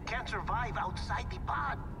 and it can't survive outside the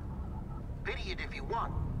pod. Pity it if you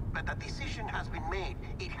want, but the decision has been made.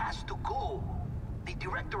 It has to go. The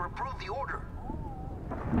director approved the order.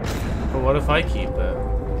 But what if I keep it?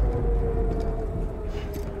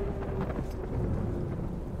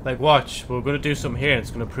 Like, watch. We're gonna do something here and it's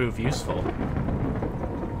gonna prove useful.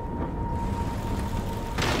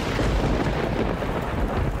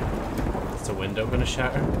 Is the window gonna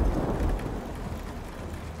shatter?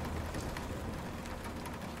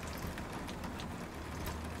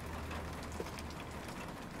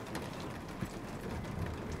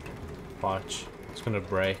 Watch. It's gonna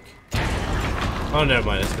break. Oh, never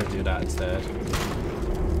mind. It's gonna do that instead.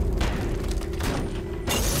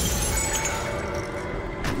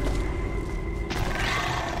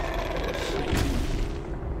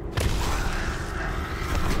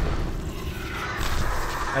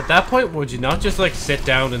 At that point, would you not just, like, sit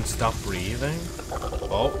down and stop breathing?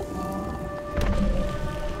 Oh.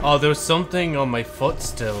 Oh, there's something on my foot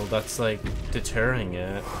still that's, like, deterring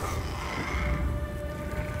it.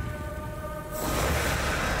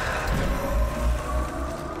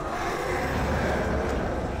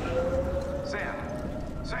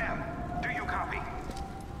 Sam, do you copy?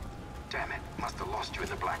 Damn it, must have lost you in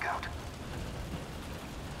the blackout.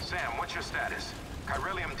 Sam, what's your status?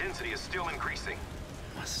 Chiralium density is still increasing.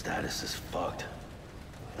 My status is fucked.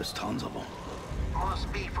 There's tons of them.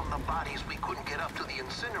 Must be from the bodies we couldn't get up to the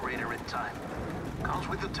incinerator in time. Comes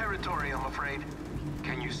with the territory, I'm afraid.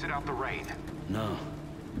 Can you sit out the rain? No.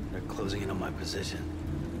 They're closing in on my position.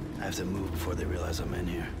 I have to move before they realize I'm in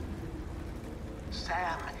here.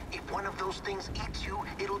 Sam, if one of those things eats you,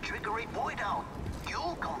 it'll trigger a void out.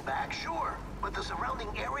 You'll come back, sure, but the surrounding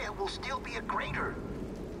area will still be a crater.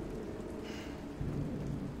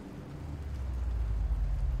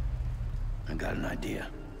 I got an idea.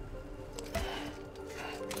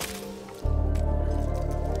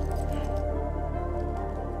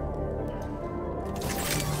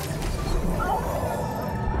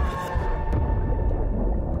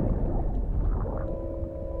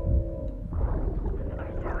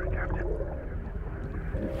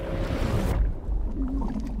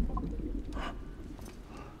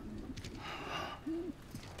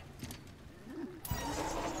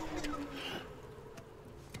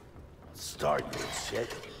 Start, you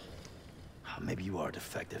shit. Maybe you are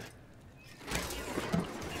defective.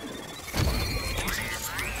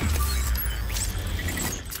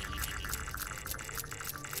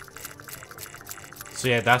 So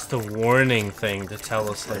yeah, that's the warning thing to tell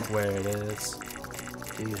us, like, where it is.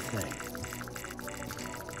 Do you think?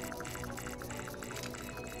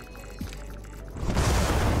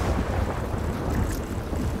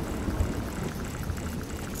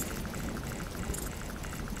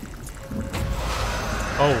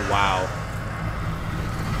 Oh, wow.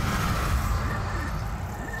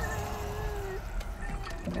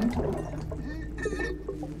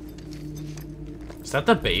 Is that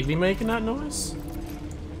the baby making that noise?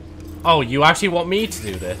 Oh, you actually want me to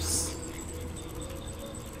do this?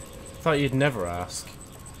 Thought you'd never ask.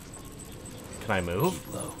 Can I move?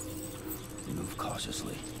 Keep low. Move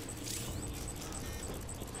cautiously.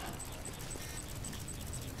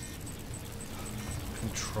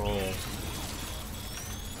 Control.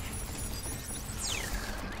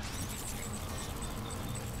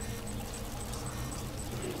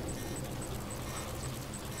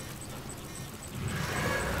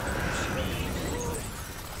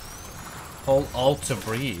 Hold Alt to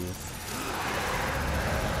breathe.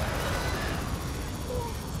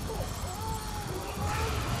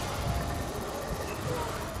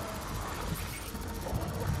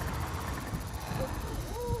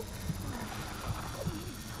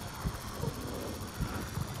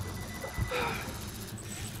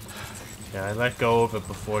 Yeah, I let go of it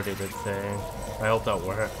before they did thing. I hope that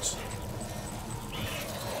worked.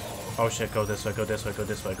 Oh shit, go this way, go this way, go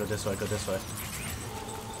this way, go this way, go this way.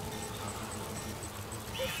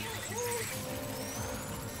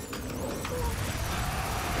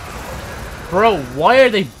 Bro, why are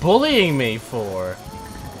they bullying me for?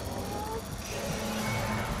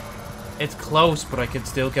 It's close, but I can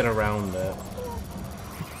still get around it.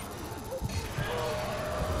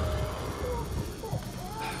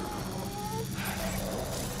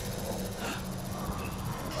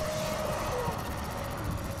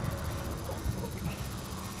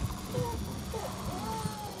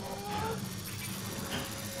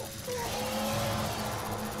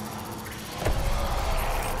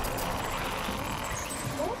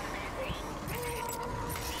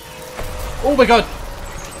 Oh my god!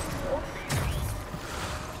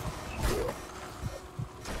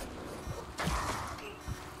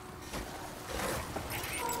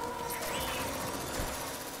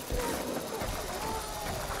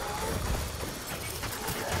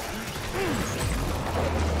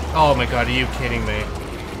 Oh my god, are you kidding me?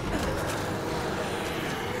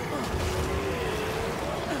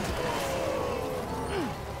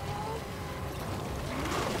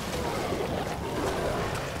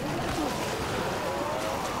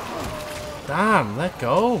 Damn, let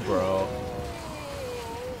go, bro.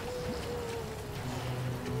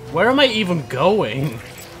 Where am I even going?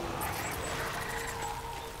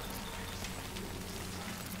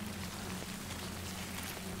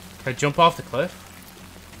 Can I jump off the cliff?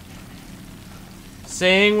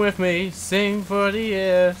 Sing with me, sing for the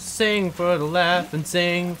air, sing for the laugh and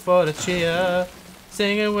sing for the cheer.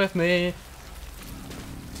 Sing it with me.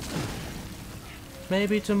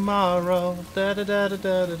 Maybe tomorrow. Da da da da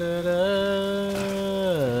da da da da.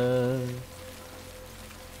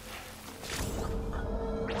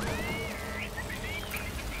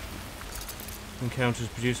 Encounters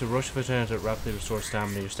produce a rush of adrenaline that rapidly restores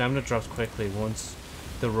stamina. Your stamina drops quickly once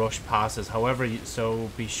the rush passes. However, so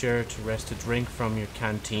be sure to rest a drink from your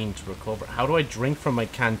canteen to recover. How do I drink from my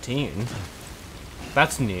canteen?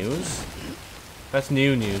 That's news. That's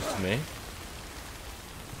new news to me.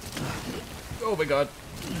 Oh my god.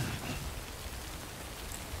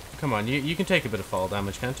 Come on, you can take a bit of fall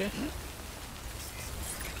damage, can't you?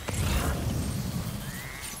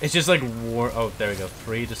 It's just like war. Oh, there we go.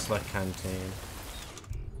 3 to select canteen.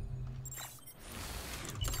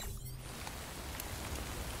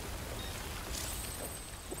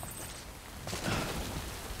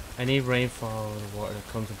 Any rainfall or water that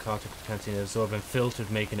comes in contact with the canteen is absorbed and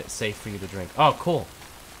filtered, making it safe for you to drink. Oh, cool.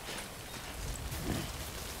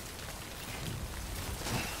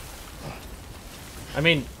 I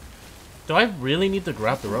mean, do I really need to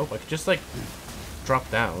grab the rope? I could just, like, drop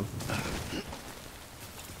down.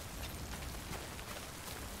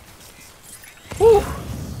 Woo!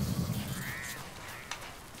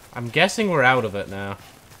 I'm guessing we're out of it now.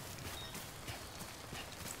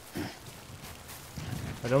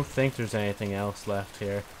 I don't think there's anything else left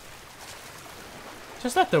here.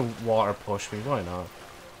 Just let the water push me, why not?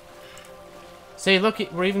 See, look,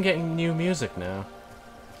 we're even getting new music now.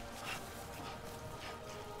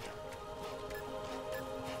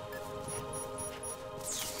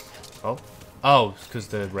 Oh. Oh, it's because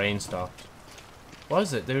the rain stopped. What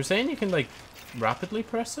is it? They were saying you can, like, rapidly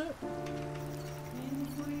press it?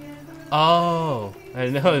 Oh. I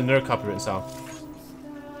know, another copyrighted song.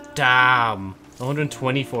 Damn.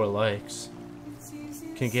 124 likes.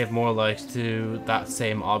 Can give more likes to that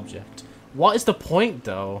same object. What is the point,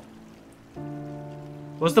 though?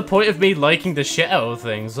 What's the point of me liking the shit out of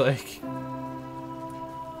things? Like...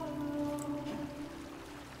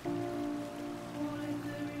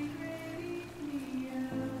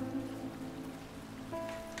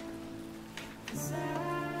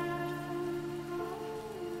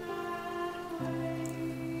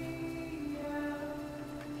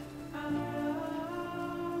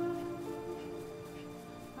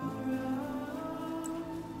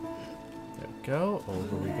 Go,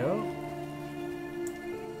 over we go.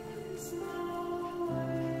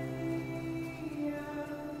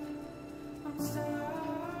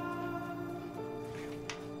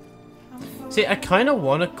 See, I kind of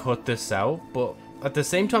want to cut this out, but at the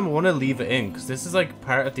same time I want to leave it in, because this is like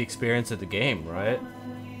part of the experience of the game, right?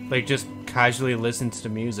 Like, just casually listen to the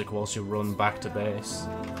music whilst you run back to base.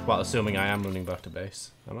 Well, assuming I am running back to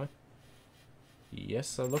base. Am I?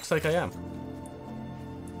 Yes, it looks like I am.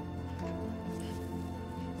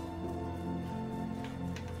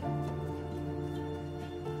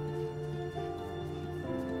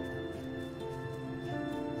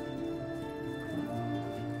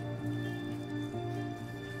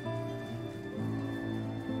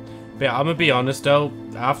 But yeah, I'm gonna be honest though,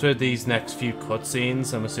 after these next few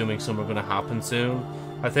cutscenes, I'm assuming some are gonna happen soon,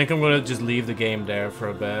 I think I'm gonna just leave the game there for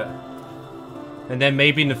a bit. And then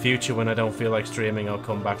maybe in the future when I don't feel like streaming, I'll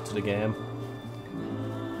come back to the game.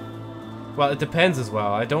 Well, it depends as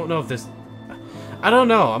well. I don't know if this... I don't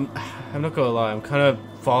know, I'm not gonna lie, I'm kind of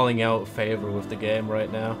falling out of favor with the game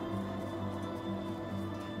right now.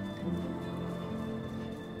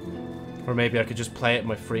 Or maybe I could just play it in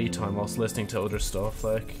my free time whilst listening to other stuff,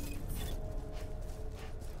 like...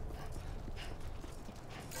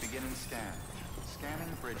 Beginning scan.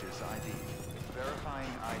 Scanning bridges ID. Verifying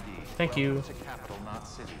ID. Thank you. Welcome to capital, not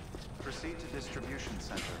city. Proceed to distribution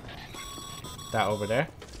center. That over there.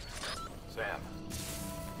 Sam,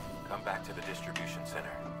 come back to the distribution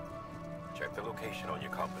center. Check the location on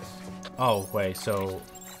your compass. Oh, wait, so...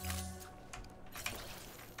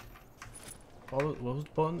 What was the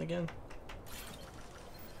button again?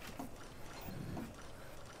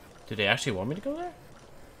 Did they actually want me to go there?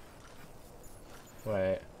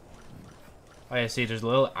 Wait. Oh yeah, see, there's a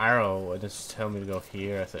little arrow and it's telling me to go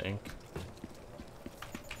here, I think.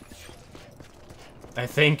 I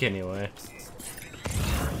think, anyway.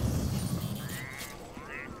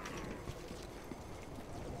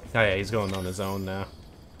 Oh yeah, he's going on his own now.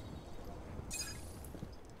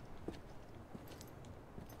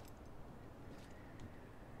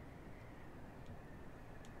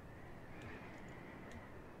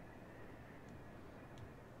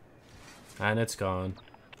 And it's gone.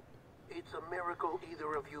 It's a miracle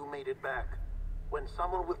either of you made it back. When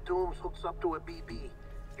someone with dooms hooks up to a BB,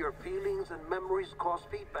 your feelings and memories cause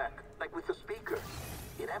feedback, like with the speaker.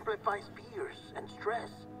 It amplifies fears and stress,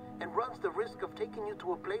 and runs the risk of taking you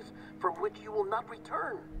to a place from which you will not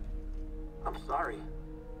return. I'm sorry,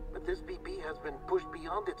 but this BB has been pushed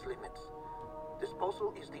beyond its limits.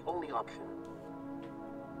 Disposal is the only option.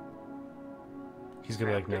 He's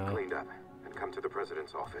gonna be like, Get no. cleaned up and come to the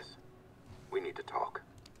president's office. We need to talk.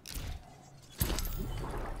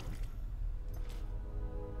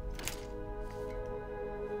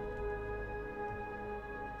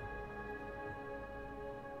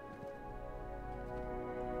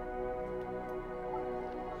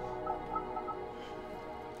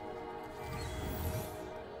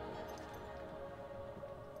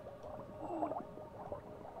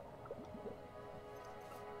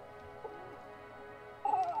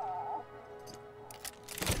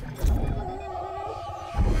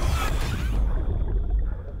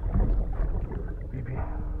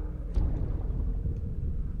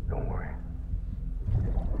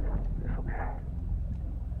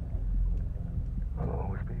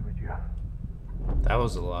 That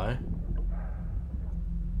was a lie.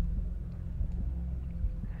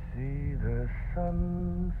 See the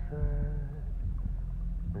sunset,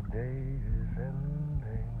 the day is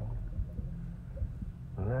ending.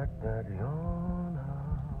 Let that yawn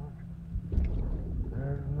out.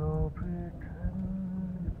 There's no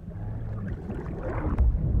pretending.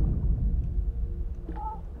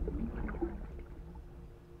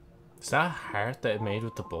 Is that a heart that it made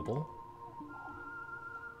with the bubble?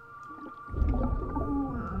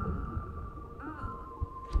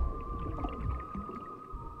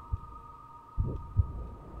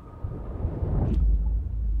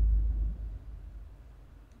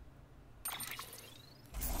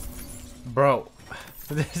 Bro,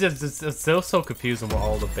 it's still so confusing what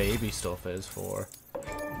all the baby stuff is for.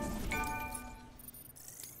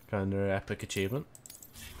 Kind of epic achievement.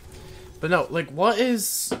 But no, like, what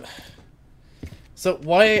is... So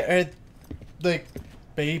why are, like,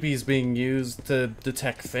 babies being used to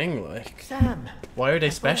detect thing, like? Sam! Why are they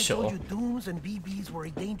that's why special? I told you dooms and BBs were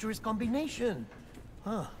a dangerous combination.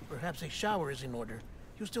 Huh, perhaps a shower is in order.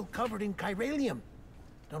 You're still covered in chiralium.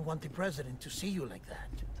 Don't want the president to see you like that.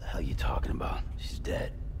 The hell you talking about? She's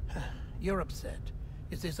dead. You're upset.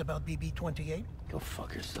 Is this about BB-28? Go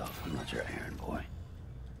fuck yourself. I'm not your errand boy.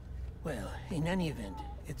 Well, in any event,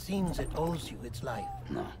 it seems it owes you its life.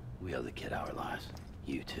 No, we owe the kid our lives.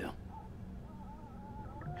 You too.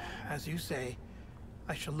 As you say,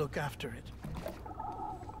 I shall look after it.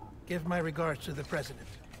 Give my regards to the president.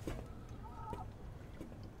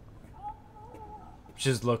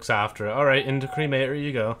 Just looks after it. Alright, into cremator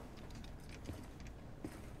you go.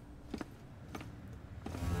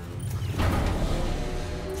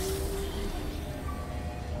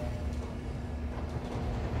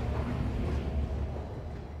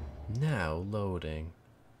 Now loading.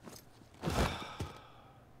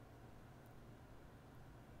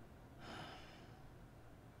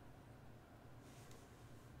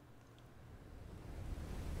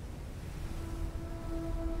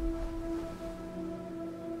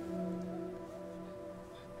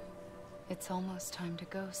 It's almost time to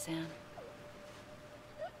go, Sam.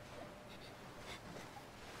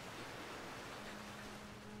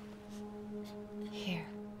 Here.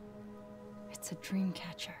 It's a dream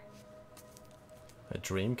catcher. A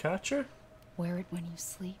dream catcher? Wear it when you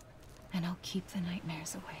sleep, and I'll keep the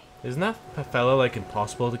nightmares away. Isn't that fella like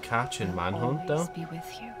impossible to catch in Manhunt though? Always be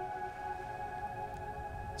with you.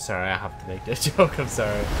 Sorry, I have to make this joke, I'm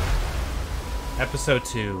sorry. Episode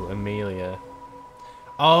 2, Amelia.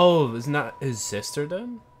 Oh, isn't that his sister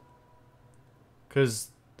then?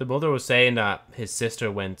 Because the mother was saying that his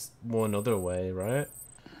sister went one other way, right?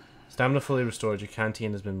 Stamina fully restored, your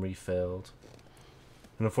canteen has been refilled.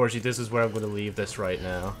 And unfortunately, this is where I'm going to leave this right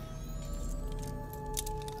now.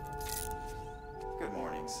 Good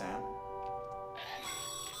morning, Sam.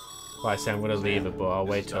 Well, I say I'm going to leave it, but I'll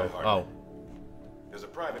wait till... Oh. There's a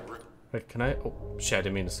private room. Wait, can I... Oh, shit, I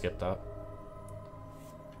didn't mean to skip that.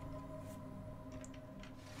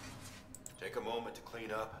 Take a moment to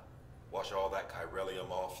clean up, wash all that chiralium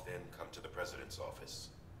off, then come to the president's office.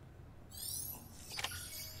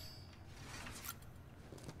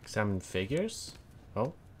 Examine figures?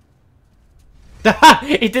 Oh.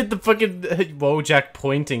 He did the fucking Wojak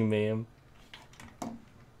pointing meme.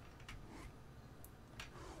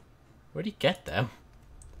 Where'd he get them?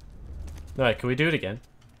 Alright, can we do it again?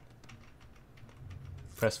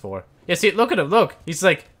 Press 4. Yeah, see, look at him, look! He's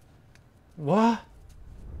like... What?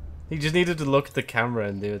 He just needed to look at the camera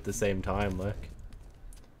and do it at the same time, look.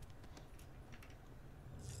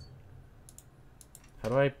 How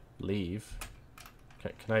do I leave?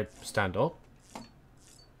 Can I stand up?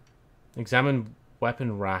 Examine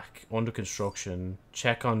weapon rack under construction.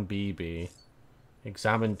 Check on BB.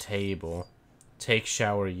 Examine table. Take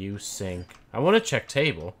shower, use sink. I want to check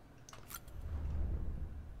table.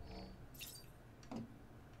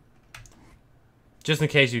 Just in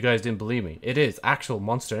case you guys didn't believe me. It is actual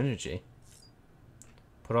Monster Energy.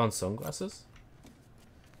 Put on sunglasses?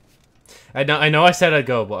 I know I said I'd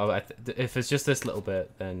go, but if it's just this little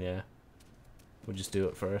bit, then yeah. We'll just do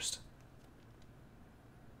it first.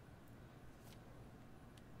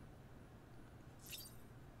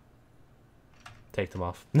 Take them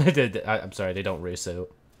off. I'm sorry, they don't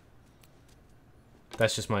resuit.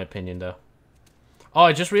 That's just my opinion, though. Oh,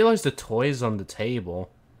 I just realized the toys on the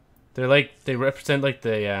table. They're like, they represent like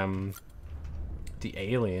the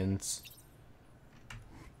aliens.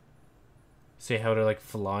 See how they're like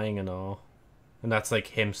flying and all. And that's like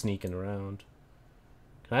him sneaking around.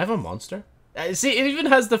 Can I have a monster? See, it even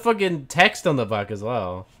has the fucking text on the back as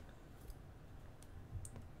well.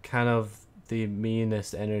 Kind of the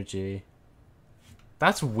meanest energy.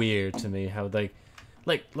 That's weird to me, how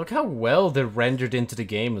like, look how well they're rendered into the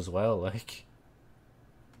game as well, like.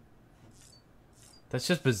 That's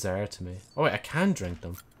just bizarre to me. Oh wait, I can drink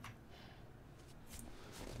them.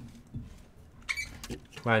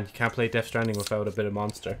 Man, you can't play Death Stranding without a bit of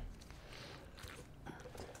monster.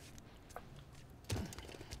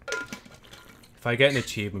 If I get an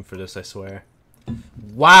achievement for this, I swear.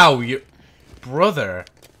 Wow, you... Brother.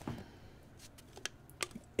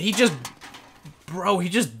 He just... Bro, he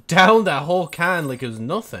just downed that whole can like it was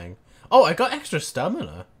nothing. Oh, I got extra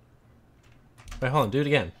stamina. Wait, hold on, do it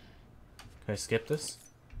again. Can I skip this?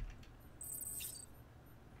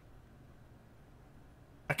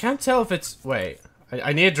 I can't tell if it's... Wait.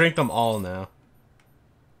 I need to drink them all now.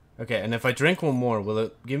 Okay, and if I drink one more, will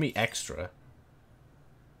it give me extra?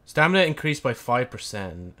 Stamina increased by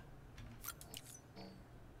 5%.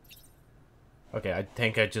 Okay, I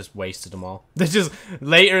think I just wasted them all. This just...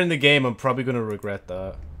 Later in the game, I'm probably going to regret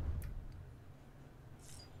that.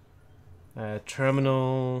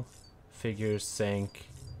 Terminal... Figures, sink...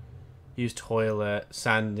 Use toilet,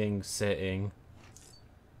 standing, sitting.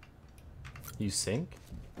 Use sink?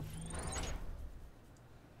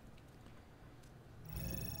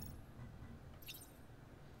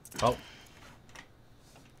 Oh.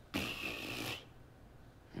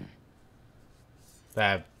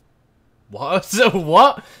 What? So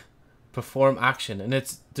what? Perform action, and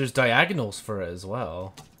there's diagonals for it as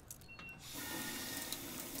well.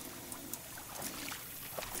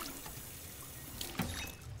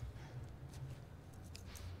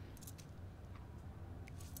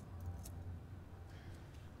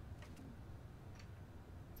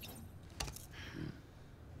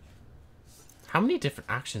 How many different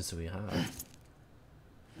actions do we have?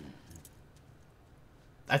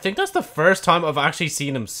 I think that's the first time I've actually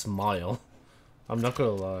seen him smile. I'm not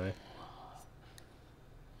gonna lie.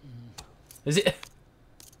 Is it?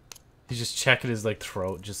 He's just checking his like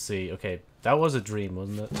throat, just see. Okay, that was a dream,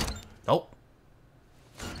 wasn't it? Nope.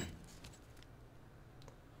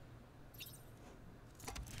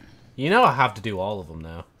 You know I have to do all of them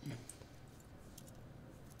now.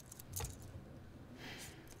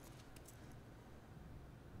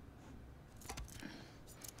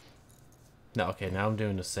 No, okay, now I'm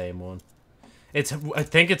doing the same one. I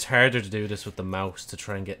think it's harder to do this with the mouse to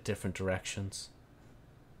try and get different directions.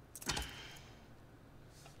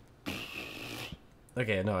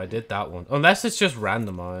 Okay, no, I did that one. Unless it's just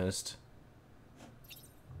randomized.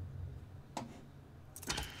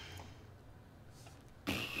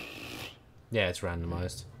 Yeah, it's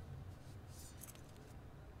randomized.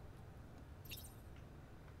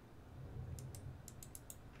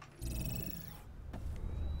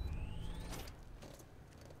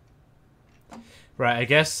 Right, I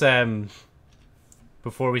guess,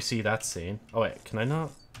 before we see that scene... Oh, wait, can I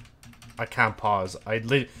not? I can't pause. I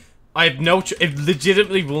have no... It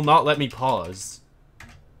legitimately will not let me pause.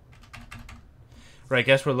 Right, I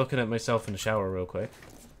guess we're looking at myself in the shower real quick.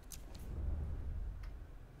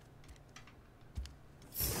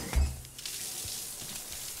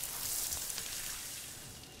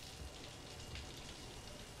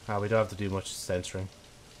 Ah, we don't have to do much censoring.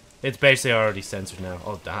 It's basically already censored now.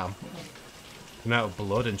 Oh, damn. The amount of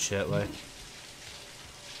blood and shit, like.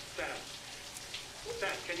 Sam,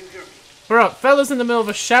 can you hear me? Bro, fella's in the middle of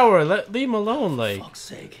a shower. Leave him alone, like. For fuck's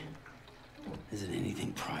sake. Is it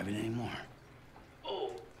anything private anymore? Oh,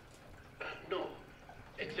 no.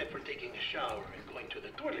 Except for taking a shower and going to the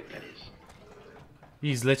toilet, that is.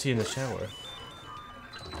 He's literally in the shower.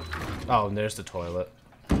 Oh, and there's the toilet.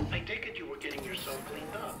 I take it you were getting yourself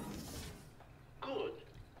cleaned up. Good.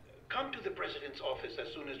 Come to the president's office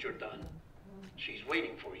as soon as you're done. She's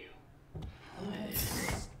waiting for you.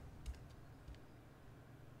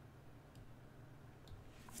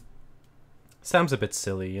 Sam's a bit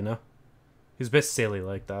silly, you know? He's a bit silly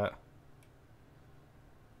like that.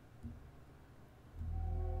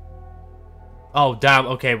 Oh, damn.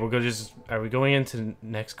 Okay, we're gonna just... Are we going into the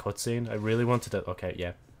next cutscene? I really wanted to... Okay,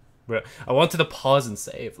 yeah. I wanted to pause and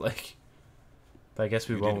save, like... But I guess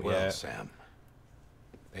we won't did well, yet. Sam.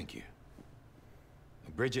 Thank you.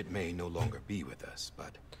 Bridget may no longer be with us,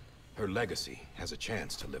 but her legacy has a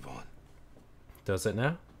chance to live on. Does it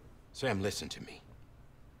now? Sam, listen to me.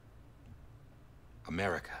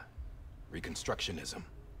 America. Reconstructionism.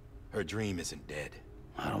 Her dream isn't dead.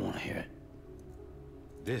 I don't want to hear it.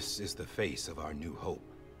 This is the face of our new hope.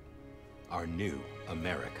 Our new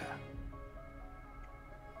America.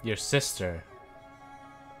 Your sister.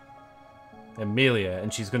 Amelia,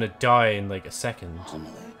 and she's gonna die in like a second.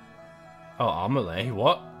 Amelie. Oh, Amelie?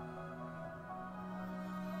 What?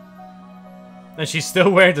 And she's still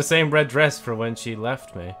wearing the same red dress for when she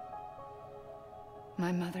left me.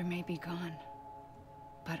 My mother may be gone,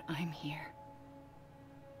 but I'm here.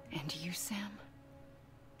 And you, Sam?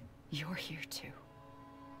 You're here too.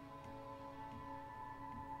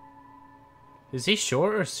 Is he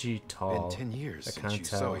short or is she tall? Been 10 years since you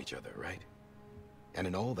saw each other, right? And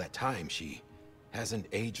in all that time, she hasn't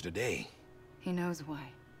aged a day. He knows why.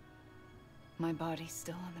 My body's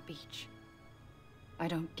still on the beach. I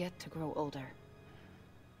don't get to grow older.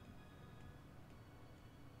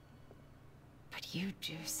 But you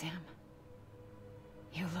do, Sam.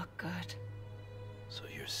 You look good. So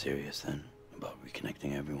you're serious then about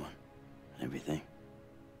reconnecting everyone and everything?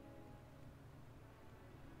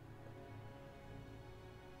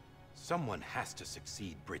 Someone has to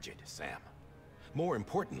succeed Bridget, Sam. More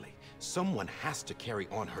importantly, someone has to carry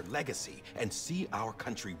on her legacy and see our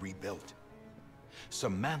country rebuilt.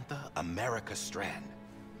 Samantha America Strand,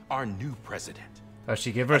 our new president. Oh,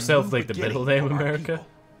 she give herself like the middle name America? People,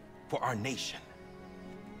 for our nation.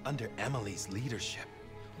 Under Emily's leadership,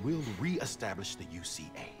 we'll re-establish the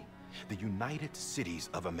UCA, the United Cities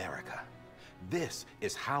of America. This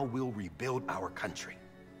is how we'll rebuild our country.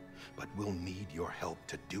 But we'll need your help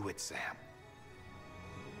to do it, Sam.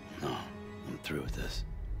 No, I'm through with this.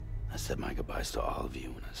 I said my goodbyes to all of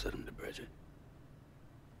you when I said them to Bridget.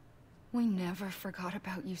 We never forgot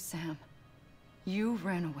about you, Sam. You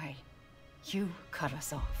ran away. You cut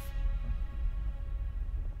us off.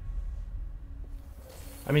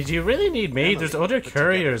 I mean, do you really need me? Emily There's other put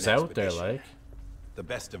couriers together an out there, expedition. like. The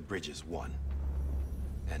best of Bridges won.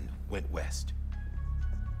 And went west.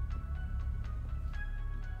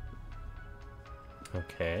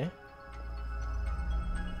 Okay.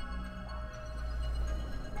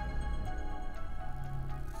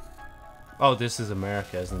 Oh, this is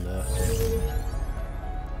America, isn't it?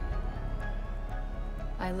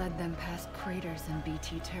 I led them past craters in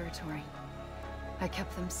BT territory. I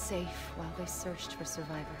kept them safe while they searched for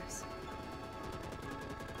survivors.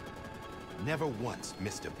 Never once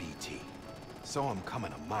missed a BT. Saw him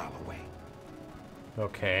coming a mile away.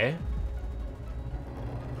 Okay.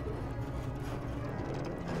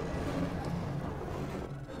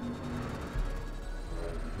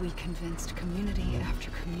 We convinced community after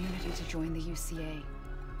community to join the UCA,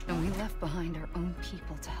 and we left behind our own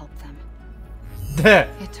people to help them.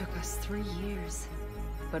 It took us 3 years,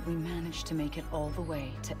 but we managed to make it all the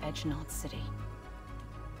way to Edge Knot City.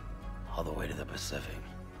 All the way to the Pacific.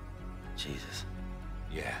 Jesus.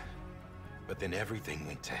 Yeah, but then everything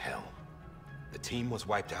went to hell. The team was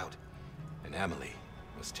wiped out, and Emily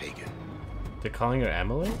was taken. They're calling her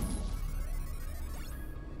Emily?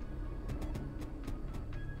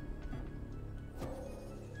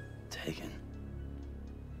 Taken.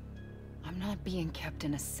 I'm not being kept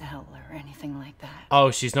in a cell or anything like that. Oh,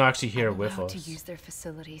 she's not actually here I'm with allowed us. to use their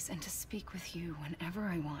facilities and to speak with you whenever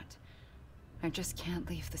I want. I just can't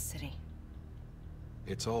leave the city.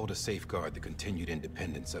 It's all to safeguard the continued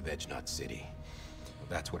independence of Edge Knot City. Well,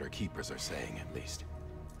 that's what our keepers are saying, at least.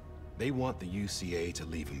 They want the UCA to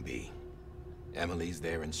leave them be. Emily's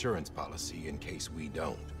their insurance policy in case we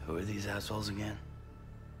don't. Who are these assholes again?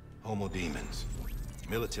 Homo Demons.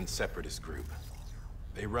 Militant separatist group.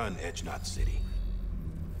 They run Edge Knot City.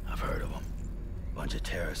 I've heard of them. Bunch of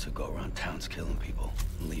terrorists who go around towns killing people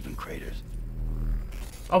and leaving craters.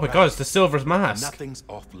 Oh my god, it's the Silver's Mask. Nothing's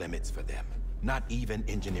off limits for them. Not even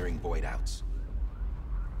engineering void outs.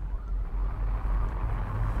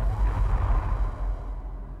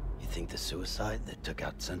 You think the suicide that took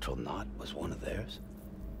out Central Knot was one of theirs?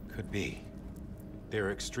 Could be.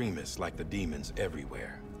 They're extremists like the demons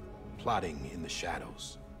everywhere, plotting in the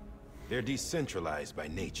shadows. They're decentralized by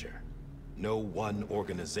nature. No one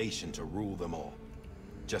organization to rule them all.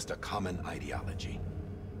 Just a common ideology.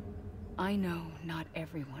 I know not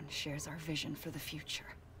everyone shares our vision for the future.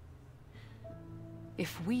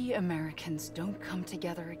 If we Americans don't come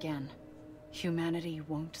together again, humanity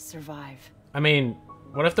won't survive. I mean,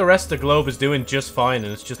 what if the rest of the globe is doing just fine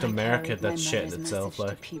and it's just I America carried that's my shitting mother's itself, message like?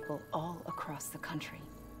 to people all across the country.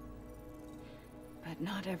 But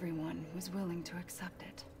not everyone was willing to accept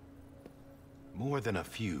it. More than a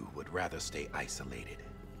few would rather stay isolated.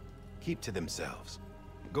 Keep to themselves.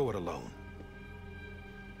 Go it alone.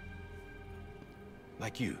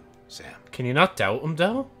 Like you, Sam. Can you not doubt him,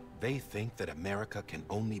 though? They think that America can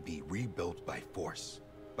only be rebuilt by force.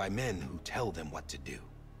 By men who tell them what to do.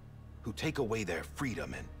 Who take away their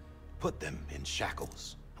freedom and put them in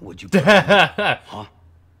shackles. Would you huh?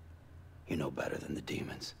 You know better than the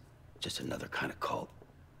demons. Just another kind of cult.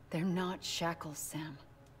 They're not shackles, Sam.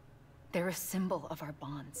 They're a symbol of our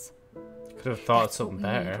bonds. Could have thought That's something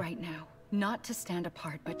what we better. need right now. Not to stand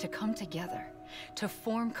apart, but to come together. To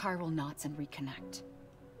form chiral knots and reconnect.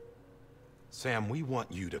 Sam, we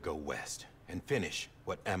want you to go west and finish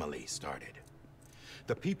what Emily started.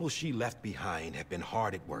 The people she left behind have been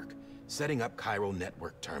hard at work, setting up chiral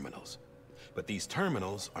network terminals. But these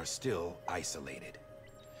terminals are still isolated.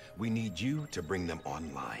 We need you to bring them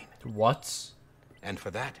online. What? And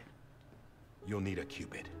for that, you'll need a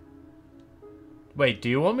Cupid. Wait, do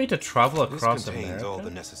you want me to travel across This contains America? all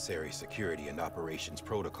the necessary security and operations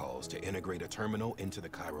protocols to integrate a terminal into the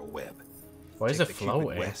chiral web. Why is Take it the Cupid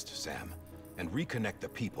floating? west, Sam, and reconnect the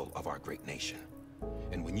people of our great nation.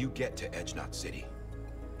 And when you get to Edge Knot City,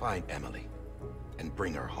 find Emily and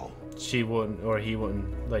bring her home. She wouldn't, or he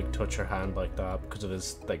wouldn't, like, touch her hand like that because of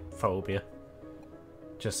his, like, phobia.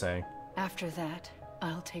 Just saying. After that,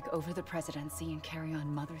 I'll take over the presidency and carry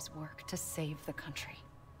on Mother's work to save the country.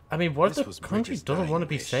 I mean, what This if was the country Bridget's doesn't dying want to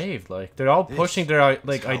be wish. saved? Like, they're all This pushing their,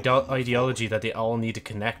 like, is how we move ideology that they all need to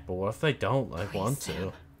connect, but what if they don't, like, Please, want Sam.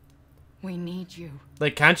 to? We need you.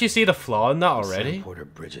 Like, can't you see the flaw in that already? Sam Porter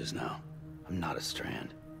Bridges now. I'm not a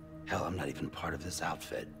Strand. Hell, I'm not even part of this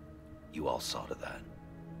outfit. You all saw to that.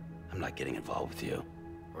 I'm not getting involved with you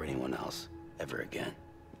or anyone else ever again.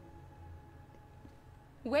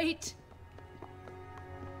 Wait!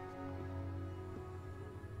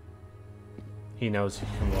 He knows he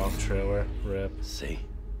can walk through her. Rip. See?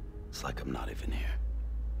 It's like I'm not even here.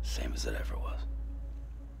 Same as it ever was.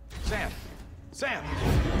 Sam! Sam!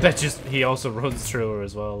 That just, he also runs through her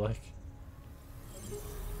as well, like.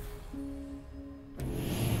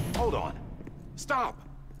 Hold on. Stop!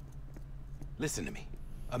 Listen to me.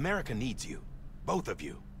 America needs you. Both of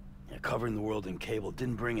you. Yeah, covering the world in cable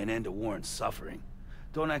didn't bring an end to war and suffering.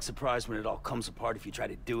 Don't act surprised when it all comes apart if you try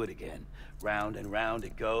to do it again. Round and round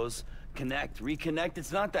it goes. Connect, reconnect,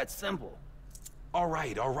 it's not that simple. All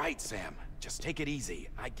right, Sam. Just take it easy.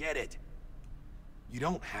 I get it. You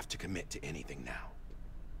don't have to commit to anything now.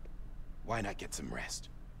 Why not get some rest?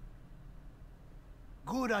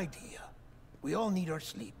 Good idea. We all need our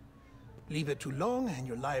sleep. Leave it too long and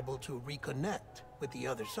you're liable to reconnect with the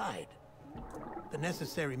other side. The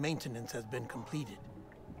necessary maintenance has been completed.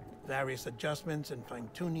 Various adjustments and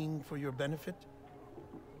fine-tuning for your benefit.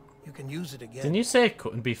 You can use it again. Didn't you say it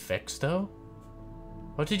couldn't be fixed, though?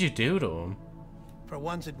 What did you do to him? For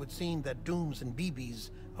once, it would seem that Dooms and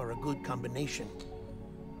BBs are a good combination.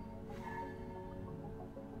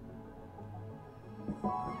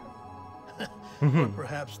 Or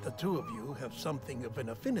perhaps the two of you have something of an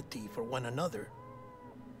affinity for one another.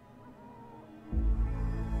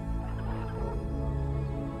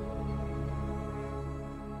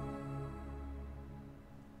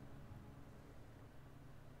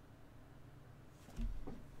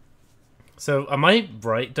 So, am I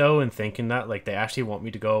right, though, in thinking that, like, they actually want me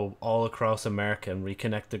to go all across America and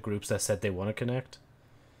reconnect the groups that said they want to connect?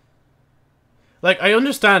 Like, I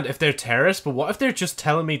understand if they're terrorists, but what if they're just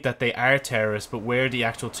telling me that they are terrorists, but we're the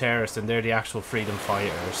actual terrorists and they're the actual freedom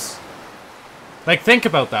fighters? Like, think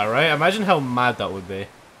about that, right? Imagine how mad that would be.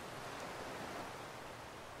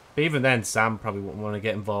 But even then, Sam probably wouldn't want to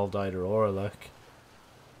get involved either, or, like...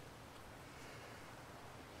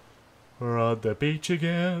 We're on the beach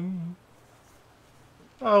again.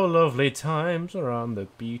 Oh, lovely times are on the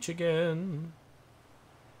beach again.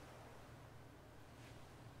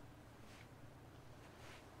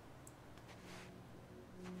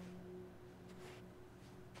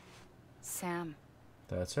 Sam.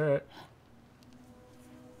 That's right.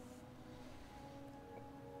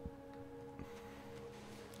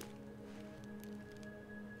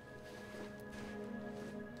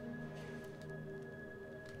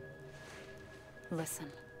 Listen.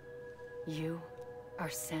 You are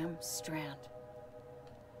Sam Strand.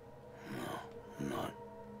 No, I'm not.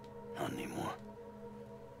 Not anymore.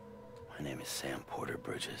 My name is Sam Porter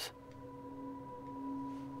Bridges.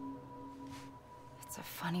 It's a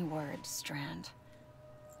funny word, Strand.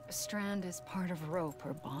 A strand is part of a rope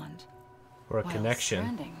or bond. Or a while connection.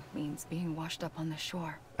 Stranding means being washed up on the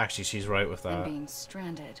shore. Actually, she's right with that. And being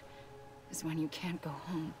stranded is when you can't go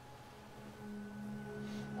home.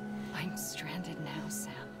 I'm stranded now,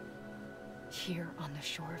 Sam. Here on the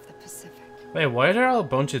shore of the Pacific. Wait, why are there all a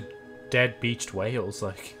bunch of dead beached whales,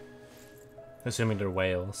 like? Assuming they're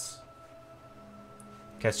whales.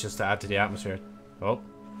 Guess just to add to the atmosphere. Oh.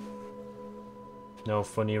 No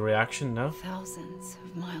funny reaction, no? Thousands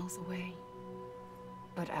of miles away.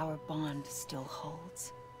 But our bond still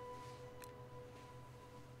holds.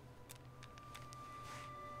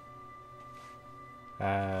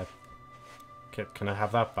 Can I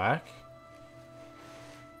have that back?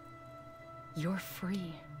 You're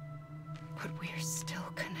free, but we're still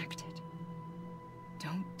connected.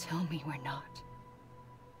 Don't tell me we're not.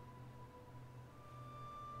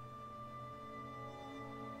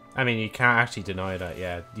 I mean, you can't actually deny that,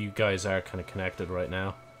 yeah. You guys are kind of connected right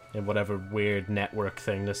now. In whatever weird network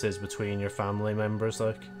thing this is between your family members,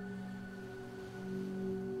 like.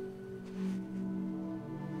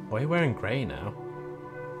 Why are you wearing grey now?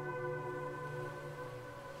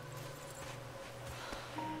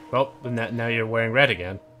 Well, now you're wearing red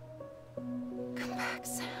again. Come back,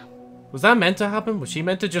 Sam. Was that meant to happen? Was she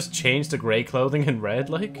meant to just change the grey clothing in red,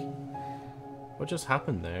 like? What just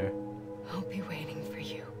happened there? I'll be waiting for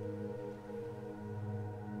you.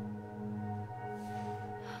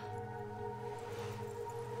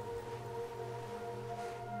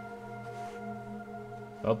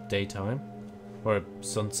 Oh, daytime. Or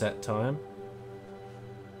sunset time.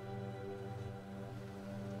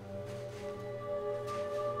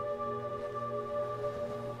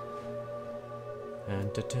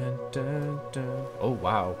 And dun, dun, dun. Oh,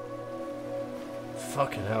 wow.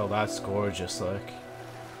 Fucking hell, that's gorgeous, like.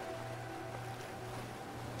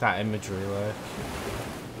 That imagery, like.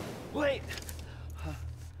 Wait!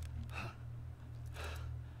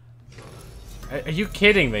 Are you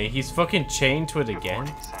kidding me? He's fucking chained to it again?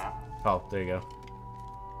 Oh, there you go.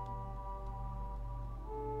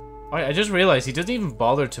 I just realized he doesn't even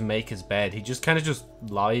bother to make his bed. He just kind of just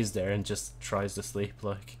lies there and just tries to sleep,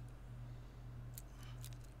 like.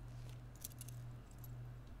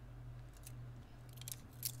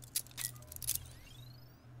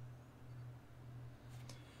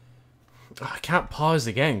 I can't pause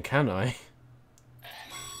again, can I?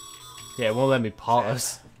 Yeah, it won't let me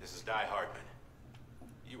pause. This is Die Hardman.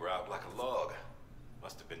 You were out like a log.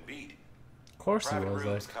 Must have been beat. Of course he Private was,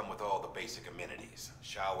 rooms like. come with all the basic amenities.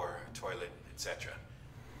 Shower, toilet, etc.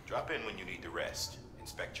 Drop in when you need to rest.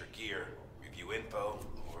 Inspect your gear, review info,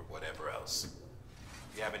 or whatever else.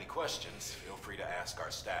 If you have any questions, feel free to ask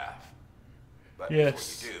our staff. But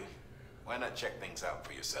Yes. before you do, why not check things out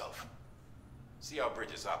for yourself? See how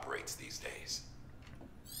Bridges operates these days.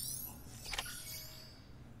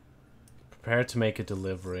 Prepare to make a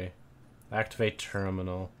delivery. Activate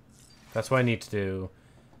terminal. That's what I need to do.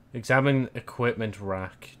 Examine equipment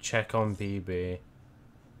rack. Check on BB.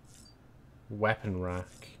 Weapon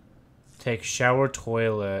rack. Take shower,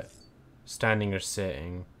 toilet, standing or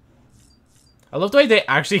sitting. I love the way they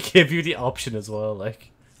actually give you the option as well,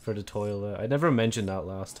 like, for the toilet. I never mentioned that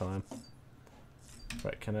last time.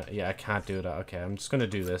 Right, can I? Yeah, I can't do that. Okay, I'm just gonna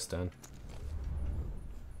do this then.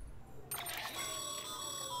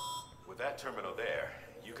 With that terminal there,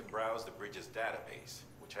 you can browse the Bridges database,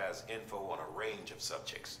 which has info on a range of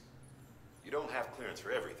subjects. You don't have clearance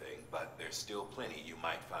for everything, but there's still plenty you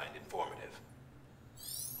might find informative.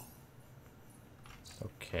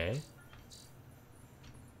 Okay.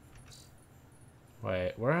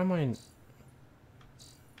 Wait, where am I?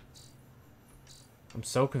 I'm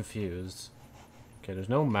so confused. Okay, there's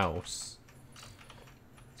no mouse.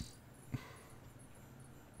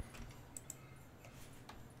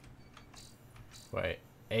 Wait,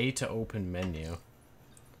 A to open menu.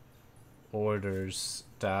 Orders,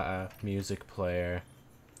 data, music player,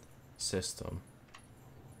 system.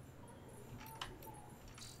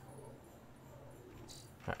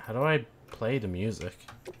 How do I play the music?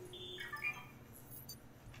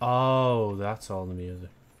 Oh, that's all the music.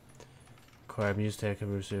 Acquire music taker,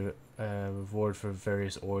 receive reward for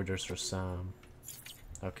various orders for Sam.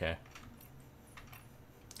 Okay.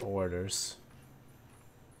 Orders.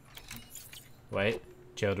 Wait,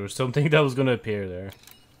 Joe, there was something that was gonna appear there.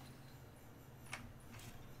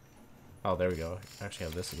 Oh, there we go. I actually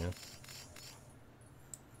have this again.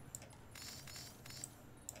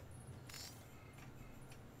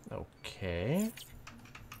 Okay.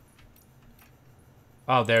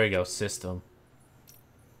 Oh, there we go. System.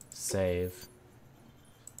 Save.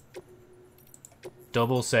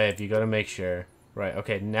 Double save. You gotta make sure. Right,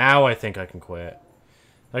 okay. Now I think I can quit.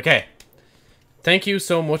 Okay. Thank you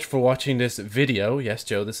so much for watching this video. Yes,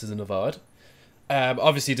 Joe, this is an VOD.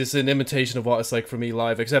 Obviously, this is an imitation of what it's like for me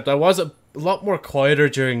live, except I was a lot more quieter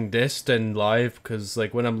during this than live, because,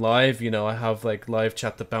 like, when I'm live, you know, I have, like, live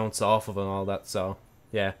chat to bounce off of and all that, so,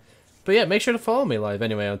 yeah. But yeah, make sure to follow me live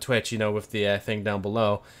anyway on Twitch, you know, with the thing down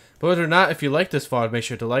below. But other than that, if you like this VOD, make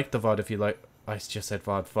sure to like the VOD if you like... I just said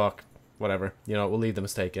VOD, fuck. Whatever. You know, we'll leave the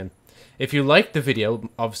mistake in. If you like the video,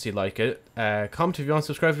 obviously like it. Comment if you want,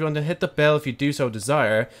 subscribe if you want, and hit the bell if you do so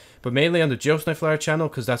desire. But mainly on the JosephniteFlyer channel,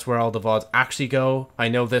 because that's where all the VODs actually go. I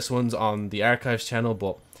know this one's on the Archives channel,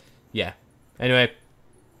 but yeah. Anyway,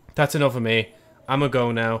 that's enough of me. I'm gonna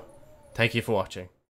go now. Thank you for watching.